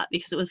things or not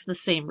because it was the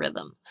same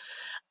rhythm.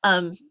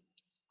 Um,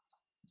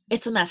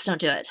 it's a mess, don't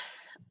do it.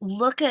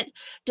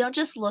 Don't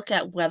just look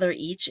at whether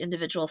each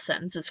individual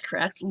sentence is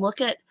correct.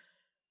 Look at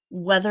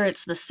whether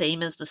it's the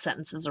same as the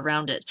sentences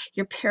around it.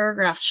 Your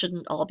paragraphs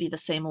shouldn't all be the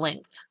same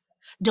length.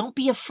 Don't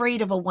be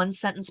afraid of a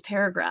one-sentence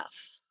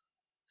paragraph.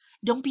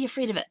 Don't be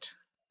afraid of it.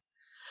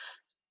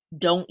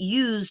 Don't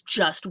use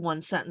just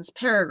one-sentence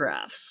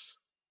paragraphs.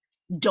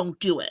 Don't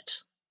do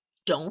it.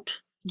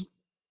 Don't.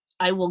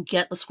 I will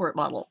get the squirt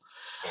bottle.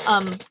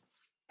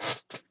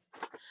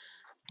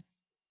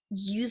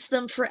 Use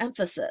them for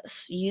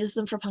emphasis. Use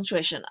them for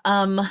punctuation.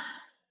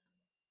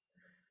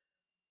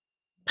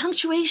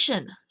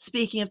 Punctuation.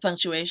 Speaking of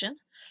punctuation,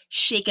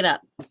 shake it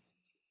up.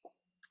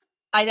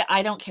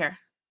 I don't care.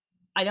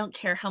 I don't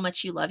care how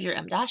much you love your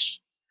M dash.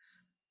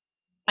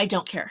 I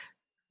don't care.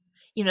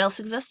 You know what else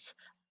exists?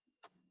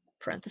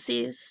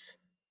 Parentheses,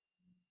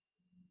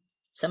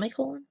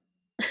 semicolon.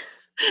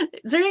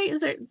 Is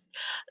there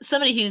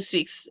somebody who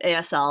speaks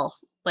ASL,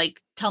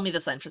 like, tell me the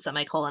sign for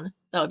semicolon.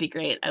 That would be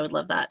great. I would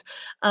love that.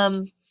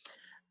 Um,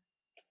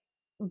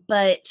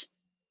 but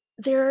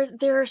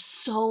there are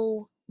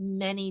so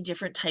many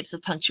different types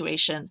of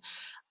punctuation.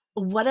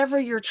 Whatever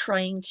you're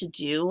trying to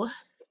do,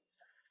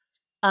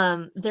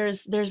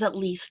 there's at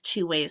least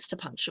two ways to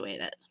punctuate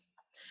it.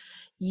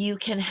 You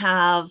can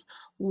have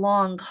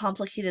long,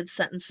 complicated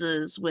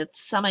sentences with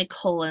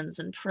semicolons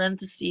and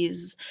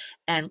parentheses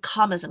and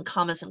commas and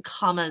commas and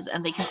commas,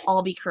 and they can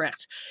all be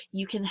correct.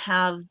 You can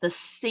have the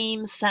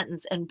same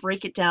sentence and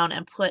break it down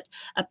and put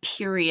a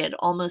period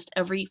almost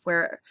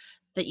everywhere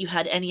that you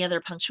had any other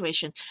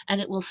punctuation,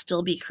 and it will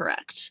still be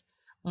correct.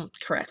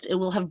 Correct. It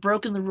will have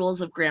broken the rules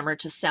of grammar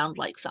to sound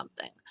like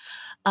something.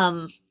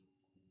 Um,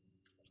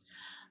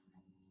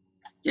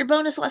 your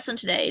bonus lesson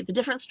today, the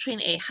difference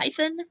between a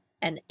hyphen,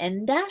 an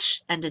N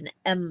dash, and an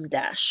M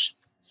dash.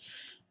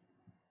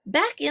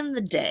 Back in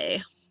the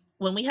day,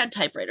 when we had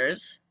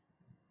typewriters,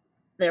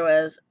 there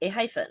was a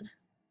hyphen,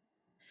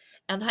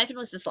 and the hyphen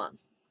was this long.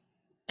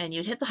 And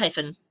you'd hit the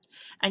hyphen,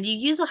 and you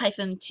use a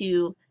hyphen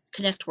to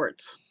connect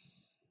words.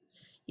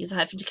 Use a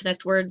hyphen to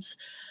connect words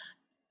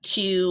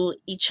to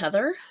each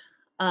other.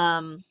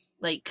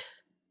 Like,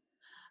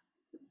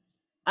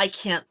 I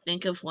can't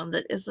think of one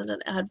that isn't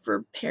an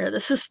adverb pair.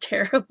 This is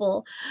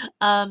terrible.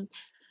 Um,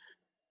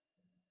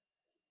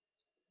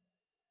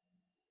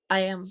 I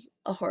am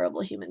a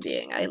horrible human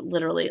being. I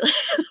literally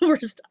the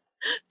worst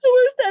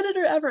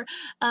editor ever.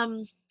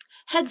 Um,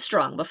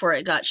 Headstrong, before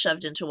it got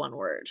shoved into one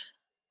word,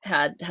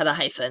 had a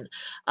hyphen.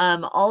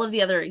 All of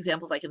the other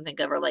examples I can think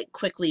of are like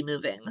quickly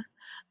moving.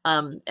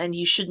 And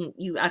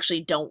you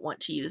actually don't want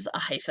to use a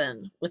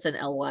hyphen with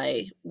an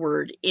ly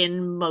word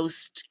in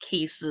most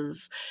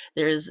cases.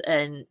 There's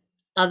an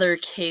other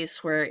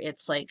case where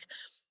it's like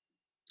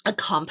a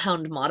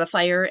compound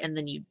modifier and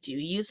then you do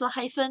use the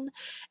hyphen.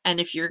 And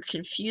if you're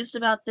confused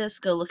about this,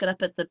 go look it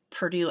up at the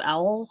Purdue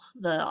OWL,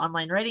 the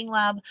online writing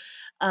lab.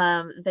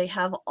 They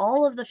have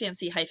all of the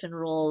fancy hyphen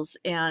rules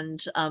and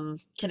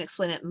can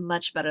explain it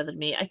much better than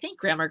me. I think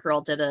Grammar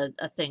Girl did a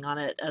thing on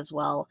it as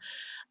well.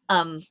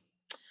 Um,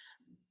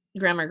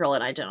 Grammar Girl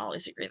and I don't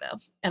always agree though.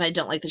 And I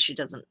don't like that she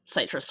doesn't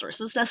cite her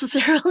sources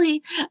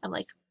necessarily. I'm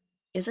like,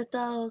 is it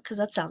though? Because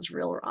that sounds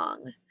real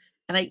wrong.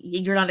 And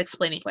you're not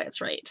explaining why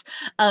it's right.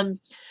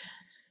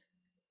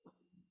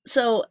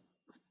 So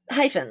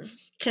hyphen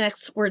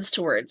connects words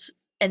to words.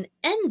 An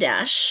N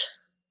dash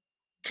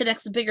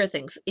connects bigger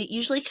things. It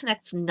usually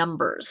connects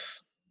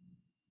numbers,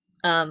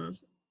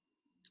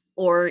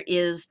 or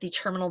is the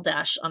terminal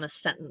dash on a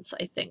sentence,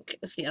 I think,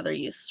 is the other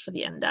use for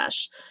the N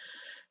dash.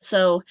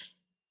 So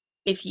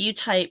if you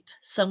type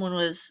someone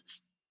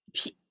was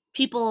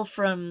people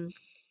from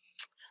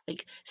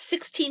like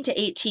 16 to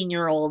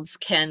 18-year-olds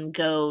can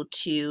go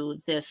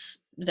to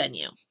this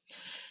venue.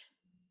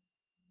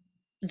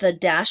 The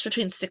dash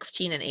between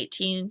 16 and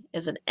 18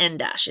 is an N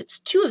dash. It's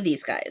two of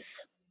these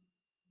guys.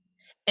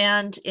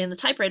 And in the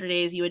typewriter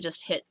days, you would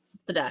just hit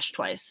the dash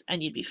twice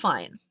and you'd be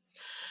fine.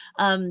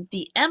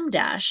 The M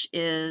dash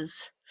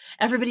is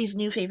everybody's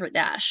new favorite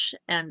dash.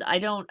 And I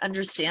don't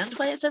understand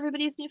why it's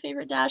everybody's new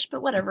favorite dash,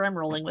 but whatever, I'm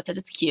rolling with it.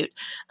 It's cute.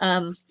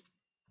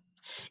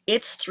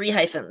 It's three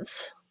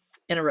hyphens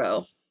in a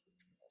row.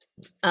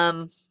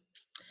 In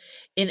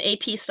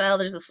AP style,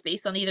 there's a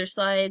space on either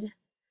side.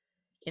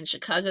 In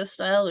Chicago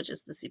style, which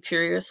is the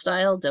superior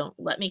style, don't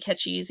let me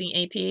catch you using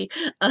AP,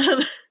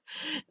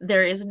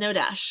 there is no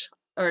dash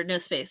or no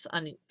space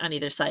on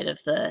either side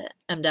of the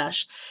M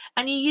dash.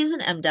 And you use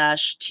an M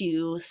dash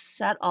to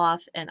set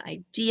off an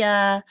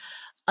idea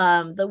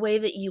the way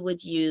that you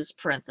would use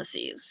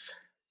parentheses.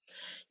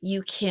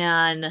 You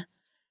can,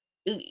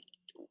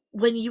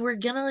 when you were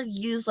gonna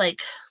use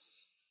like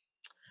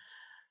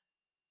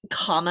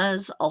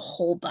commas a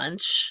whole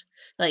bunch,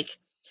 like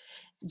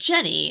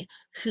Jenny,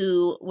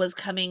 who was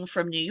coming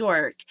from New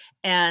York,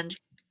 and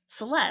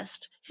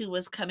Celeste, who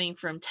was coming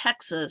from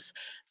Texas,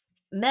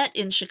 met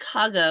in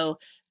Chicago,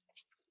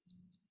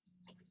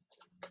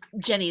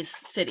 Jenny's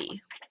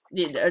city,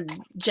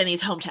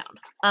 Jenny's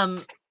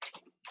hometown.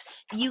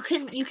 You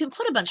can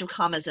put a bunch of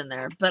commas in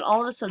there, but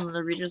all of a sudden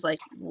the reader's like,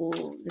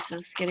 whoa, this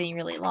is getting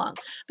really long.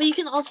 But you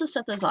can also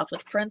set those off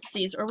with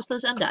parentheses or with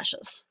those M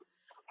dashes.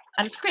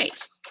 And it's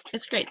great.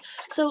 It's great.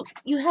 So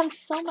you have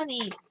so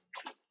many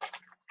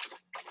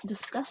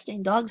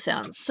disgusting dog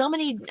sounds, so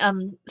many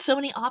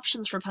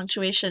options for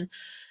punctuation.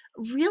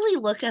 Really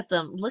look at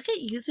them. Look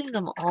at using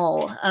them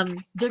all.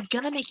 They're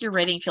gonna make your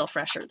writing feel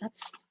fresher.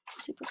 That's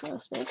super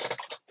gross, babe.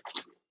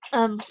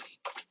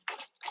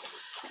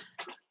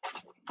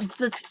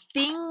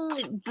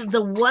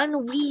 The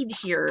one weed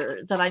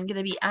here that I'm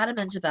gonna be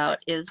adamant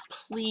about is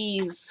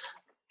please,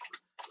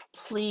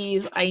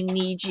 please, I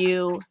need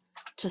you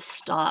to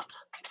stop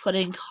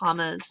putting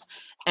commas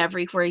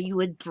everywhere you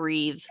would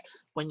breathe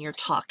when you're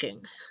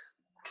talking.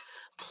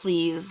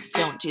 Please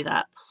don't do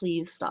that.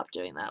 Please stop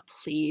doing that.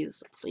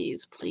 Please,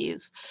 please,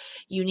 please.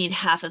 You need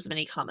half as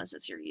many commas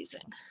as you're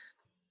using.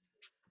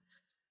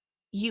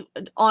 You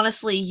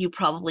honestly, you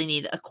probably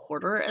need a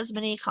quarter as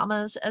many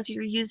commas as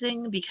you're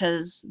using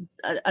because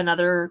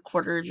another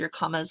quarter of your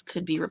commas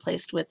could be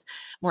replaced with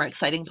more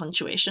exciting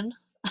punctuation.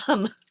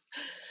 Um,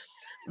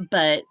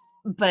 but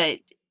but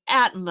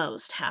at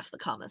most half the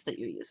commas that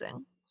you're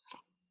using.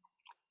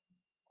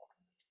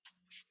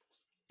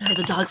 Sorry,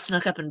 the dog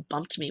snuck up and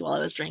bumped me while I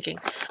was drinking.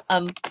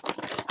 Um,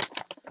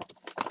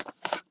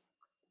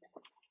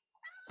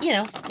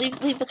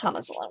 leave the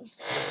commas alone.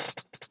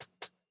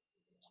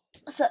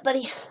 What's up,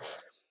 buddy?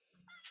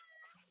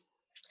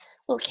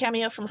 Little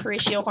cameo from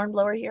Horatio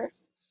Hornblower here.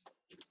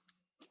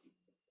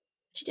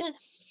 What you doing?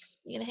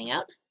 You gonna hang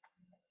out?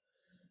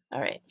 All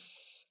right.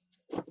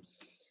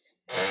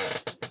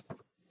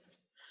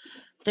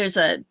 There's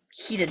a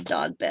heated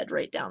dog bed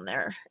right down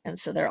there, and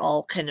so they're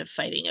all kind of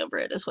fighting over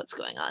it. Is what's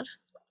going on.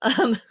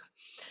 Um,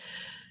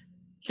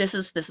 this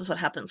is what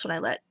happens when I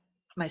let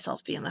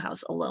myself be in the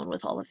house alone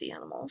with all of the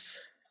animals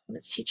when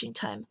it's teaching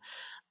time.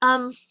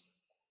 Um,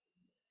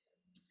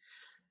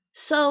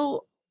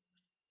 so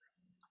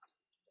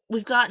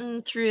we've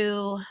gotten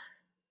through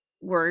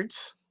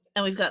words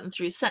and we've gotten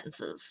through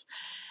sentences.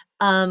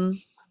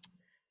 Um,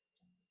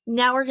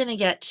 Now we're going to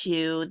get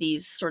to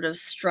these sort of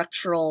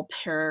structural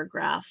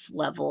paragraph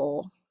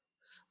level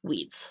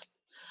weeds.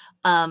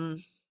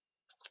 Um,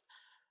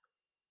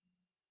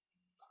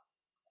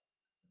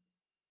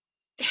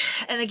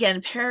 and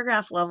again,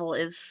 paragraph level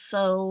is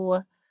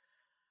so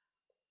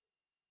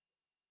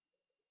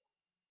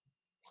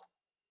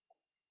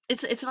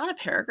it's not a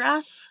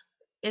paragraph.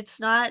 It's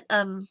not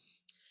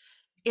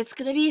it's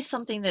going to be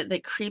something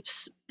that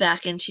creeps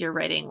back into your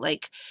writing,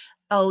 like,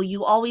 oh,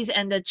 you always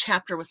end a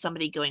chapter with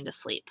somebody going to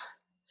sleep.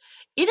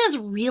 It is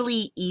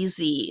really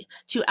easy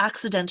to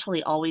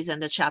accidentally always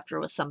end a chapter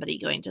with somebody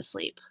going to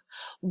sleep.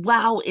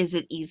 Wow, is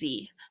it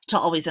easy to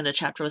always end a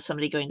chapter with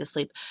somebody going to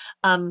sleep.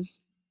 And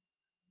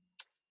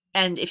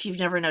if you've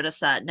never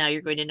noticed that, now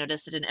you're going to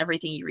notice it in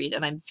everything you read,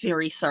 and I'm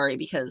very sorry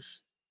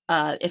because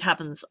it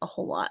happens a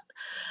whole lot.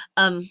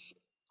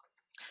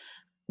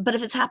 But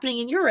if it's happening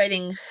in your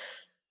writing,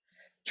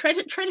 try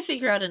to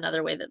figure out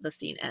another way that the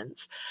scene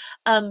ends.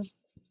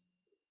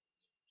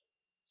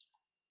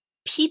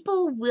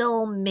 People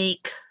will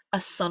make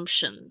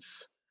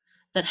assumptions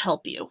that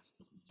help you.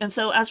 And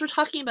so as we're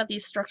talking about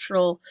these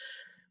structural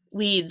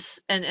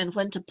weeds and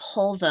when to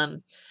pull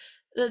them,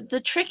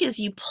 the trick is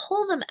you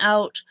pull them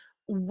out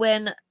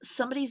when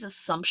somebody's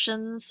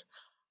assumptions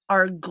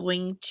are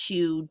going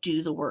to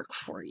do the work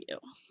for you.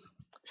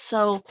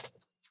 So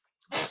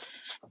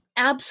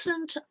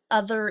absent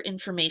other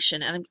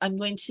information, and I'm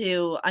going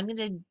to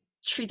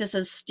treat this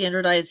as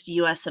standardized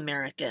US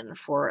American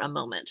for a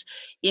moment.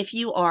 If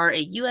you are a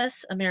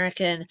US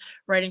American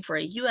writing for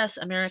a US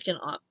American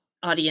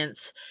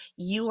audience,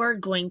 you are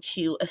going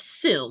to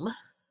assume,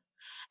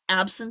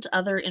 absent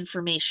other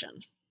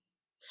information,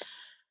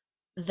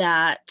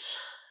 that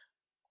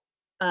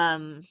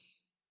um,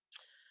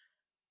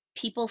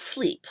 people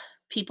sleep.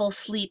 People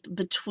sleep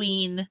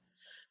between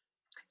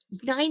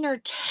 9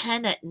 or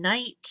 10 at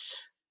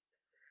night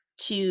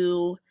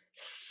to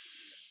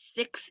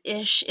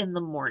 6-ish in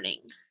the morning.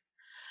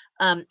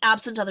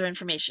 Absent other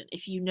information.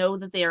 If you know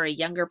that they are a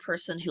younger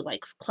person who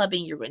likes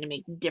clubbing, you're going to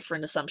make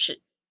different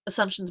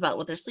assumptions about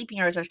what their sleeping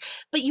hours are.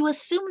 But you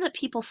assume that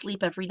people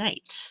sleep every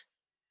night,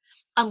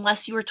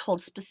 unless you are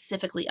told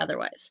specifically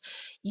otherwise.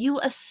 You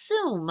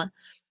assume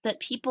that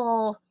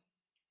people,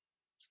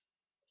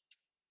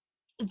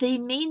 they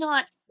may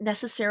not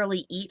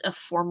necessarily eat a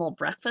formal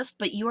breakfast,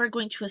 but you are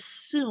going to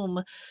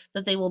assume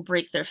that they will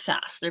break their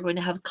fast. They're going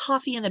to have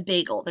coffee and a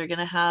bagel. They're going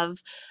to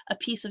have a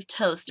piece of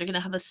toast. They're going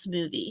to have a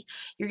smoothie.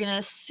 You're going to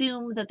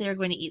assume that they're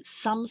going to eat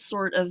some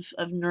sort of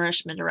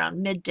nourishment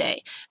around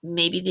midday.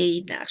 Maybe they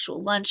eat an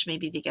actual lunch.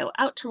 Maybe they go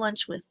out to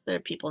lunch with the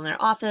people in their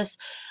office.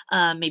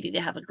 Maybe they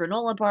have a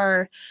granola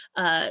bar.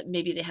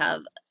 Maybe they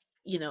have,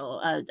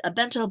 a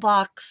bento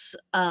box.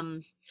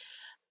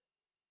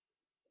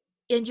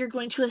 And you're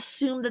going to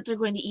assume that they're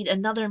going to eat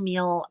another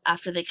meal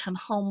after they come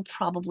home,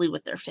 probably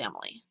with their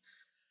family.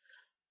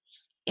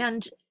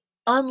 And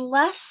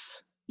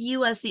unless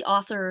you, as the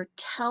author,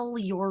 tell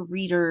your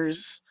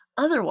readers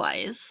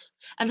otherwise,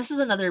 and this is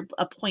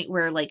a point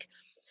where, like,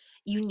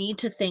 you need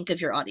to think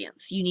of your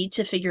audience. You need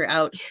to figure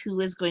out who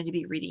is going to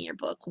be reading your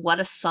book,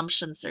 what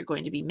assumptions they're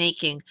going to be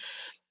making,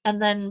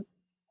 and then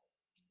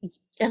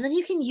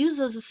you can use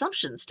those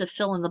assumptions to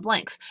fill in the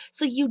blanks.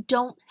 So you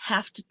don't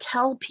have to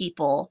tell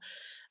people,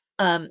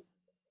 um,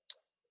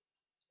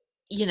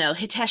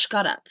 Hitesh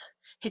got up.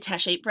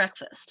 Hitesh ate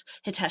breakfast.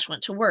 Hitesh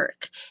went to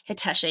work.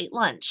 Hitesh ate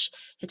lunch.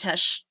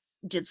 Hitesh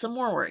did some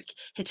more work.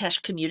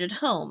 Hitesh commuted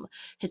home.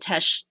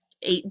 Hitesh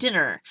ate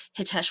dinner.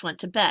 Hitesh went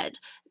to bed.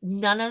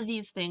 None of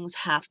these things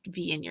have to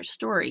be in your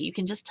story. You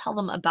can just tell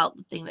them about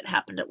the thing that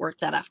happened at work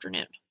that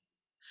afternoon.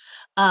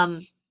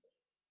 Um,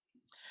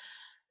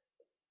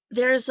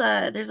 there's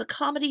a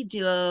comedy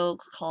duo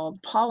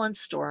called Paul and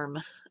Storm,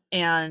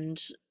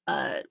 and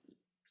uh,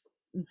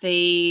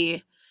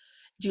 they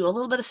do a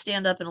little bit of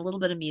stand up and a little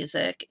bit of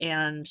music,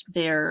 and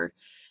they're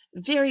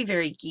very,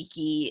 very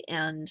geeky.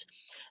 And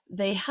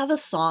they have a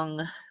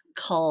song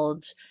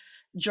called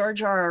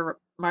George R. R.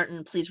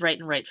 Martin, Please Write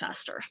and Write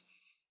Faster.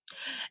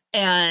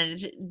 And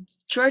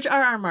George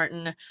R. R.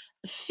 Martin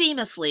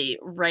famously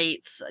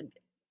writes,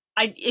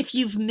 if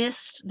you've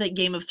missed that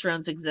Game of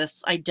Thrones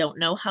exists, I don't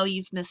know how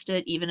you've missed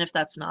it, even if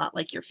that's not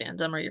like your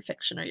fandom or your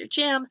fiction or your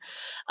jam.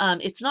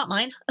 It's not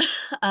mine,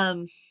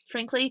 um,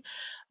 frankly,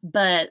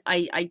 but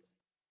I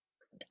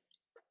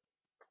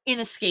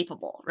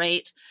inescapable,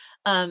 right?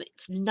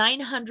 It's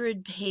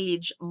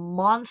 900-page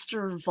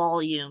monster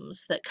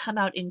volumes that come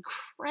out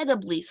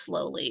incredibly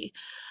slowly,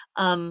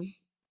 um,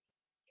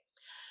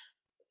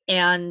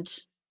 and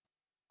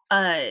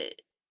uh,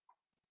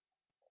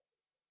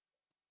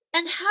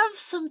 and have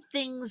some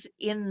things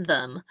in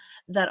them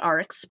that are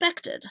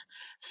expected.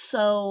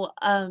 So,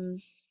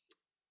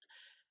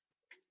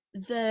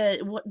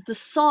 the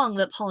song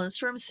that Paul and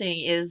Storm sing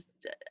is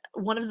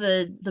one of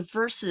the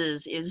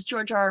verses is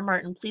George R. R.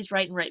 Martin, please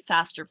write and write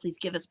faster. Please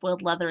give us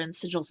boiled leather and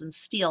sigils and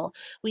steel.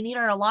 We need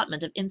our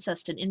allotment of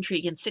incest and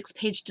intrigue and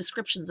 6-page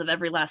descriptions of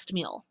every last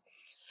meal.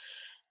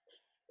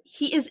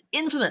 He is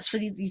infamous for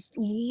these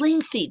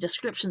lengthy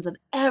descriptions of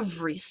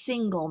every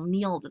single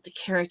meal that the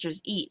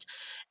characters eat.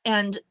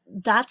 And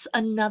that's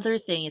another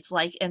thing. It's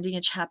like ending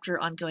a chapter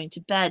on going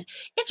to bed.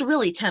 It's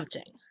really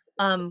tempting.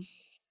 Um,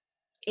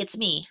 it's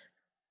me.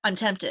 I'm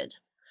tempted.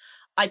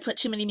 I put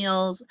too many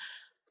meals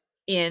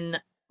in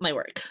my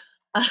work.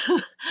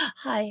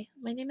 Hi,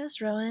 my name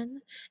is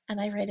Rowan, and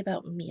I write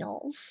about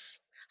meals.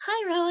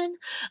 Hi, Rowan.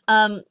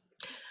 Um,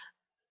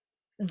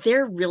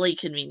 they're really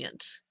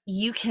convenient.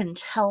 You can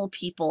tell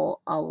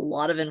people a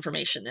lot of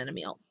information in a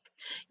meal.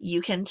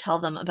 You can tell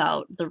them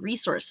about the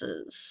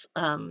resources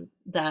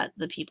that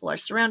the people are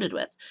surrounded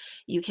with.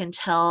 You can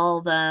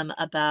tell them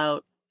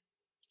about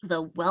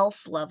the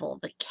wealth level,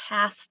 the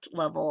caste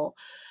level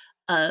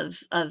of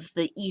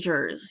the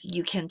eaters.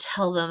 You can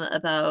tell them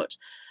about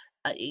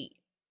uh,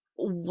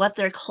 what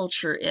their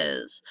culture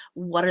is.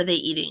 What are they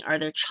eating? Are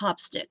there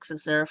chopsticks?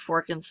 Is there a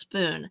fork and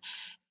spoon?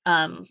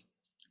 Um,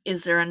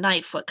 is there a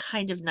knife? What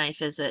kind of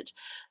knife is it?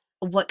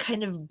 What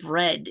kind of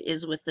bread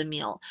is with the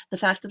meal? The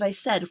fact that I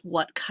said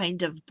what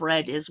kind of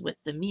bread is with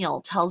the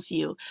meal tells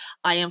you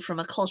I am from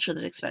a culture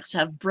that expects to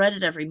have bread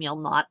at every meal,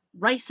 not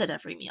rice at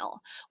every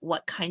meal.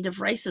 What kind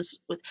of rice is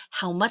with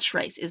how much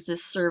rice? Is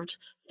this served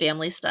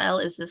family style?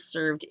 Is this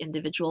served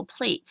individual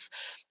plates?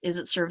 Is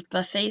it served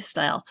buffet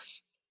style?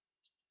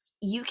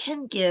 You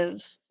can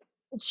give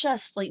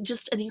just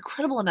an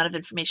incredible amount of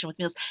information with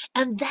meals,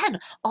 and then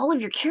all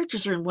of your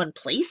characters are in one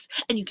place,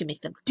 and you can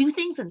make them do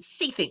things and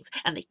say things,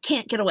 and they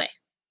can't get away.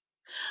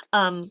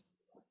 Um,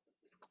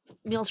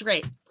 Meals are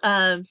great.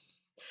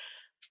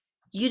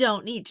 You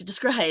don't need to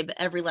describe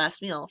every last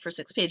meal for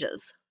 6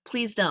 pages.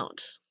 Please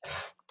don't.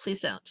 Please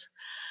don't.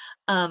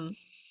 Um,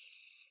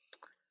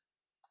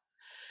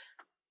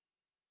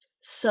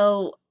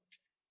 so,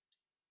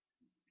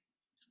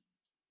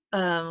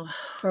 um,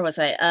 where was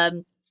I?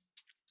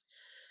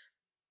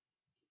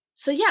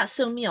 So yeah,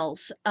 so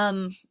meals,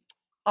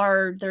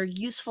 they're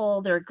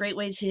useful, they're a great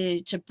way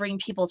to bring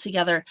people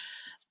together,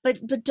 but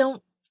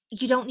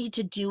you don't need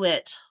to do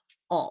it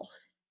all.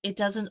 It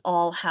doesn't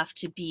all have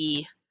to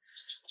be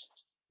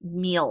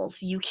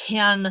meals. You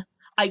can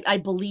I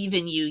believe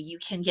in you. You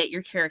can get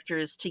your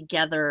characters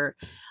together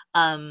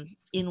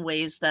in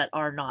ways that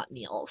are not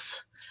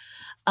meals.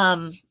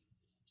 Um,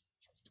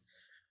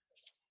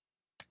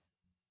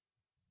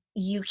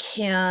 you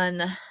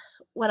can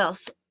what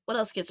else? What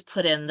else gets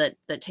put in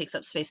that takes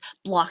up space?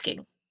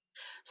 Blocking.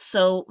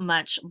 So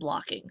much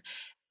blocking.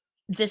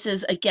 This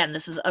is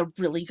a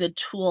really good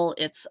tool.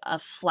 It's a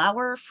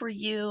flower for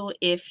you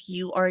if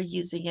you are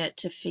using it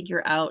to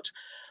figure out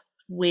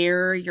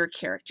where your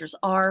characters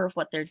are,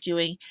 what they're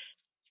doing.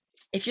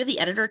 If you're the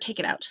editor, take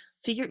it out.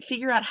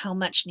 Figure out how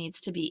much needs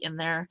to be in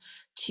there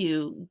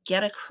to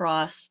get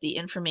across the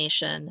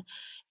information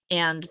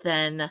and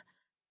then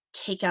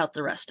take out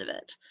the rest of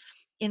it.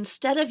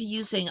 Instead of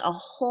using a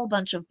whole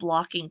bunch of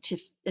blocking to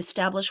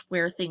establish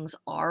where things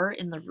are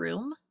in the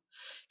room,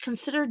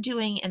 consider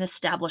doing an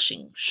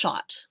establishing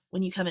shot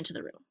when you come into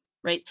the room,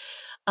 right?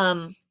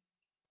 Um,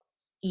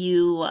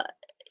 you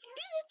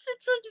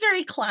it's a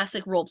very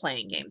classic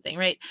role-playing game thing,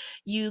 right?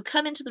 You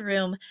come into the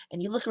room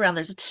and you look around,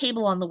 there's a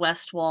table on the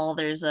west wall,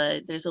 there's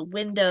a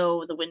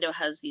window, the window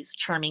has these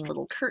charming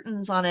little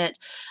curtains on it,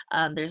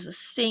 there's a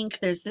sink,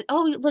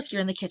 oh, look,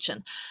 you're in the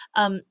kitchen.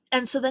 And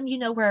so then you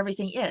know where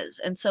everything is.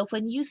 And so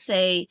when you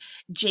say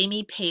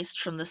Jamie paced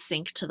from the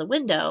sink to the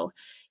window,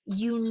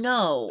 you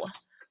know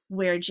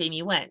where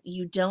Jamie went.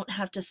 You don't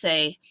have to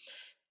say,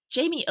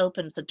 Jamie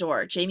opened the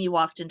door. Jamie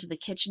walked into the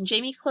kitchen.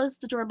 Jamie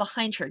closed the door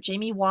behind her.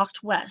 Jamie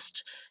walked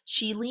west.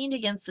 She leaned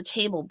against the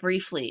table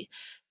briefly.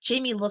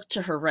 Jamie looked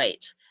to her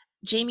right.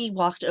 Jamie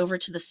walked over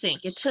to the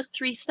sink. It took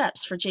 3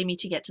 steps for Jamie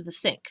to get to the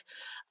sink.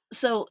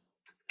 So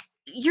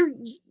your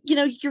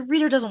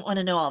reader doesn't want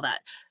to know all that.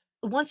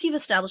 Once you've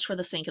established where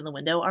the sink and the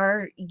window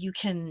are, you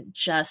can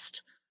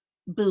just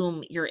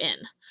boom, you're in.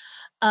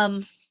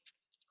 Um,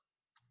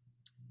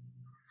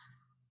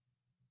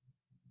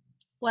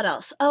 what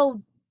else?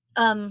 Oh,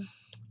 um,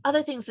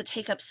 other things that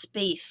take up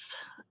space.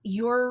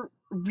 Your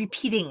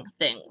repeating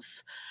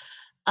things.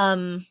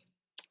 Um,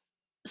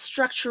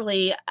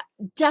 Structurally,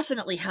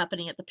 definitely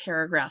happening at the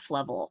paragraph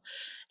level.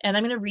 And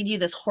I'm going to read you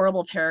this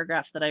horrible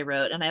paragraph that I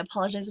wrote, and I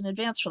apologize in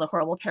advance for the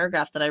horrible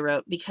paragraph that I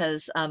wrote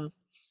because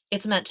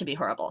it's meant to be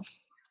horrible.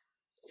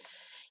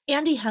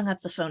 Andy hung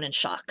up the phone in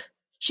shock.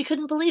 She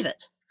couldn't believe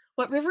it.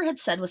 What River had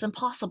said was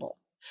impossible.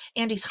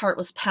 Andy's heart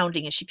was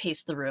pounding as she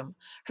paced the room.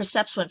 Her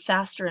steps went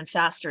faster and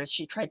faster as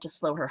she tried to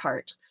slow her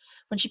heart.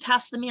 When she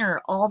passed the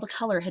mirror, all the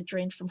color had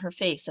drained from her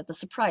face at the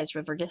surprise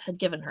River had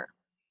given her.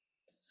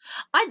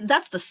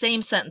 That's the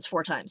same sentence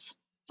 4 times.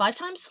 5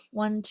 times?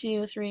 1,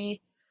 2,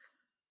 3,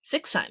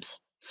 6 times.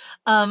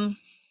 Um,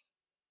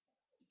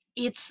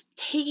 it's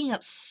taking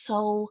up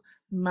so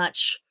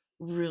much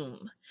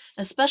room,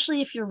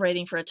 especially if you're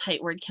writing for a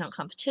tight word count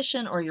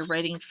competition or you're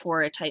writing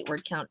for a tight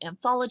word count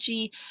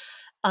anthology.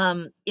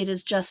 It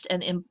is just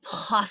an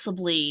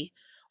impossibly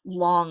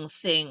long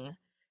thing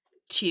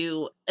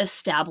to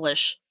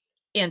establish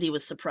Andy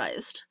was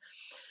surprised.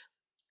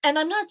 And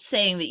I'm not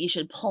saying that you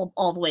should pull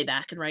all the way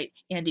back and write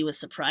Andy was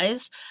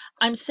surprised.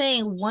 I'm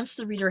saying once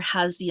the reader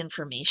has the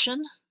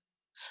information,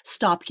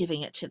 stop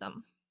giving it to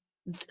them.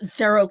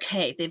 They're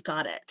okay. They've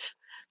got it.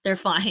 They're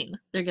fine.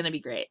 They're going to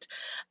be great.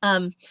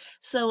 Um,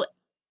 so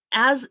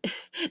as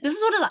this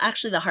is one of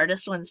actually the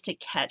hardest ones to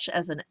catch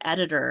as an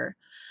editor,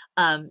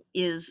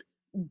 is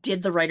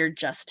did the writer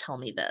just tell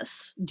me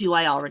this? Do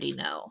I already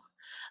know?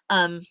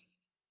 Um,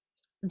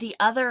 the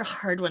other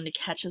hard one to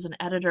catch as an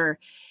editor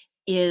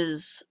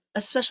is,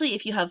 especially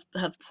if you have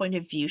point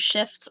of view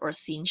shifts or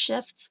scene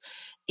shifts,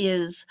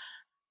 is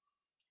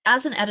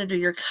as an editor,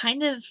 you're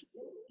kind of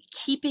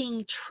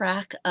keeping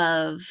track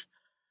of,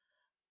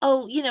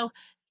 oh,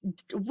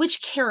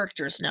 which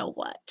characters know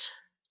what?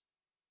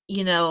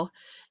 You know,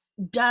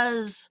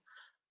 does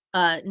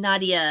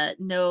Nadia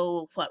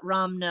know what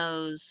Ram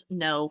knows,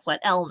 know what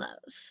Elle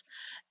knows?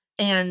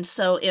 And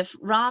so if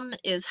Ram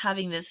is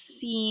having this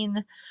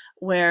scene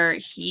where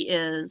he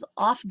is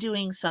off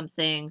doing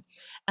something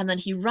and then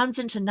he runs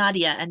into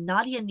Nadia and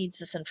Nadia needs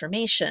this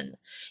information,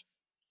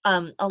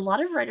 a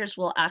lot of writers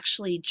will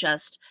actually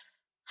just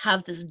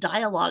have this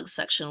dialogue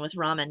section with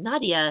Ram and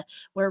Nadia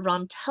where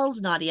Ram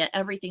tells Nadia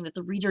everything that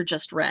the reader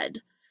just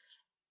read.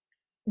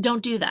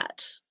 Don't do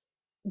that.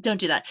 Don't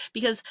do that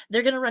because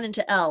they're going to run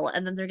into Elle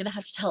and then they're going to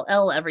have to tell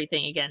Elle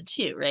everything again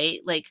too,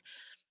 right? Like,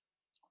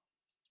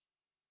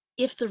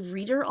 if the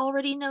reader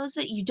already knows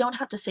it, you don't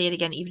have to say it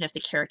again, even if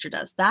the character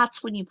does.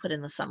 That's when you put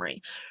in the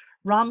summary.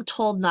 Ram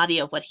told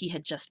Nadia what he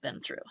had just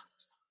been through.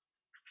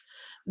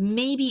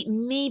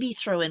 Maybe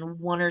throw in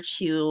 1 or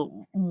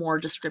 2 more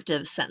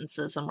descriptive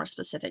sentences and more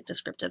specific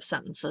descriptive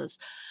sentences.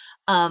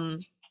 But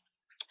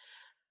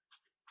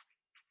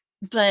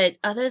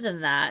other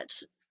than that,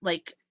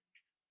 like,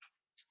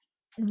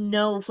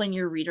 know when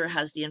your reader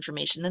has the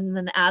information. And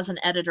then as an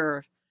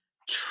editor,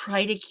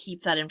 try to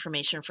keep that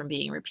information from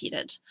being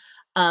repeated.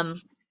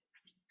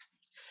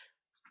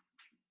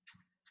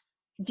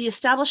 The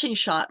establishing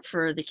shot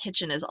for the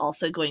kitchen is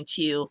also going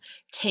to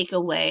take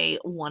away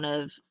one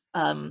of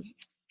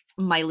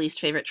my least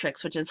favorite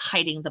tricks, which is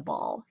hiding the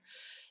ball.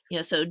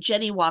 So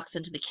Jenny walks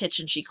into the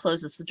kitchen, she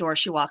closes the door,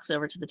 she walks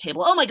over to the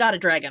table. Oh my God, a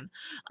dragon.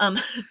 Um,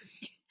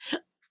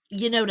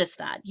 you notice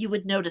that. You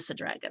would notice a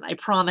dragon. I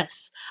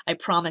promise. I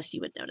promise you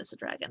would notice a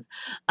dragon.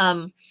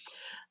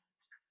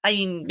 I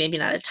mean, maybe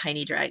not a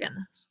tiny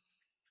dragon.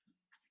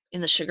 In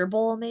the sugar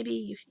bowl,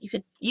 maybe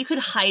you could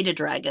hide a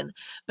dragon,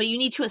 but you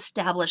need to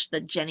establish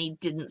that Jenny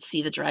didn't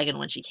see the dragon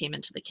when she came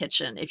into the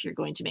kitchen if you're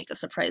going to make a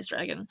surprise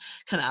dragon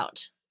come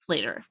out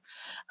later.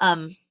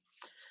 And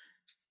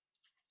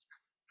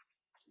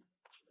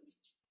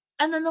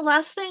then the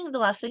last thing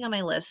on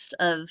my list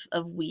of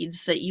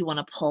weeds that you want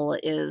to pull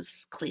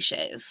is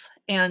cliches.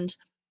 And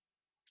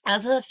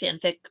as a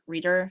fanfic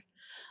reader,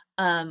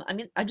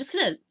 I'm just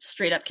gonna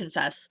straight up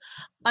confess,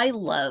 I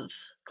love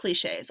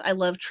cliches. I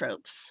love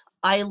tropes.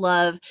 I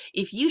love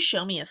if you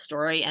show me a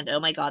story and oh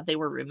my God, they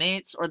were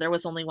roommates or there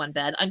was only one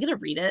bed, I'm gonna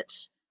read it.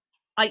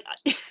 I,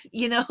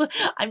 you know,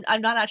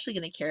 I'm not actually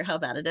gonna care how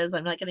bad it is.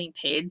 I'm not getting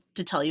paid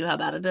to tell you how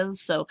bad it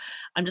is, so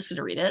I'm just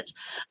gonna read it.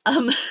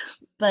 Um,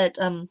 but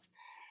um,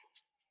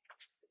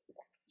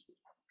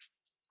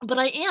 but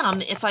I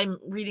am if I'm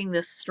reading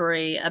this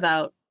story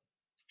about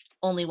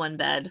only one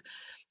bed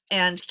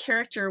and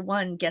character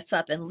 1 gets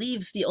up and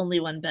leaves the only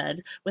one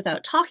bed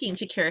without talking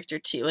to character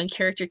 2, and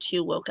character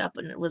 2 woke up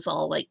and it was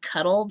all like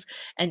cuddled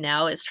and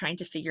now is trying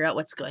to figure out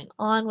what's going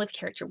on with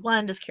character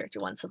 1. Does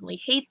character 1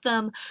 suddenly hate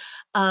them?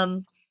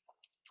 And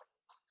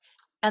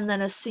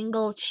then a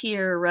single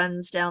tear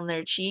runs down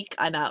their cheek.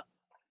 I'm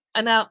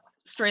out.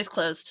 Story's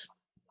closed.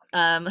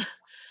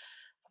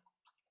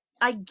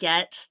 I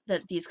get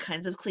that these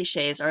kinds of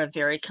cliches are a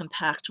very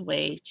compact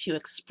way to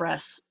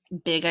express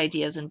big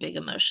ideas and big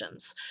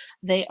emotions.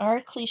 They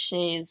are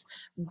cliches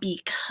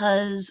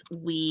because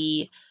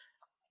we,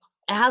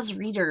 as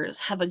readers,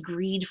 have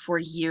agreed for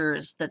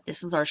years that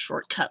this is our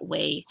shortcut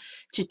way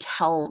to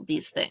tell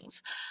these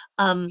things.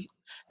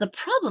 The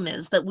problem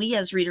is that we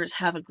as readers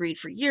have agreed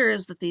for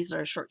years that these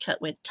are a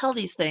shortcut way to tell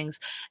these things,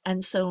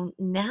 and so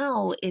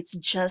now it's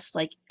just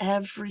like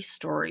every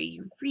story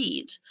you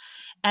read.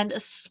 And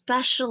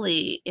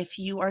especially if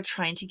you are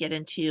trying to get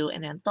into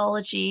an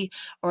anthology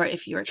or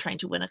if you are trying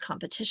to win a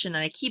competition,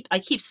 and I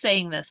keep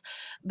saying this,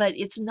 but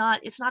it's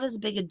not as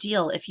big a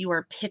deal if you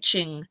are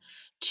pitching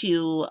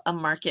to a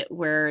market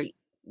where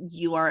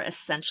you are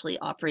essentially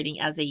operating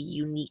as a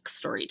unique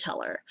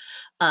storyteller.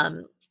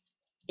 Um,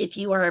 if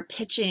you are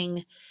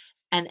pitching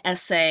an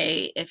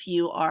essay, if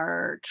you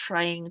are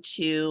trying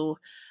to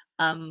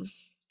um,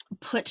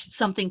 put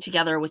something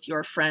together with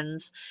your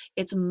friends,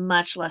 it's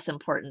much less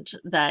important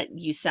that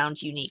you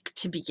sound unique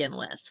to begin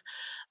with.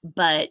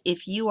 But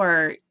if you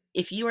are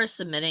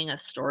submitting a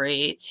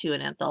story to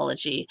an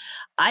anthology,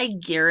 I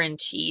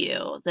guarantee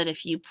you that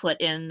if you put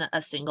in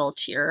a single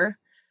tier,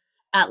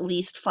 at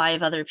least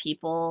 5 other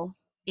people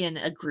in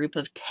a group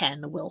of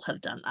 10 will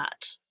have done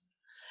that.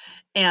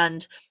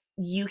 And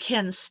you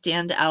can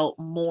stand out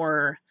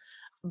more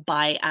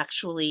by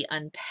actually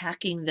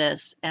unpacking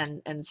this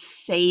and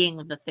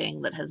saying the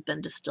thing that has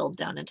been distilled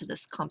down into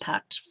this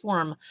compact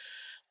form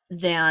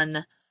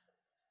than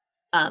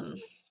um,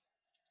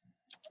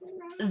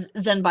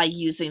 than by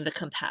using the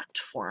compact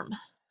form.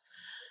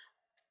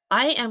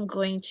 I am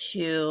going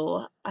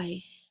to,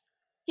 I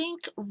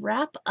think,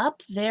 wrap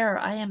up there.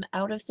 I am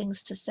out of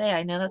things to say.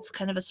 I know that's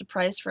kind of a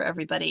surprise for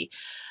everybody.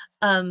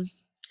 Um,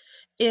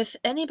 if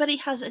anybody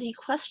has any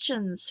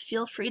questions,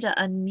 feel free to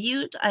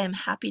unmute. I am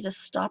happy to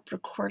stop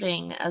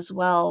recording as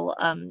well,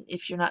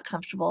 if you're not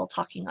comfortable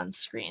talking on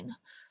screen.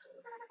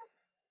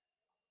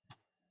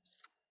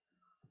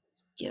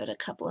 Give it a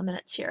couple of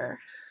minutes here,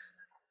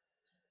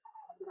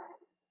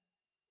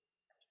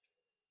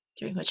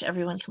 during which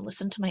everyone can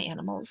listen to my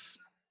animals.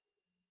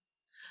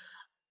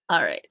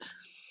 All right.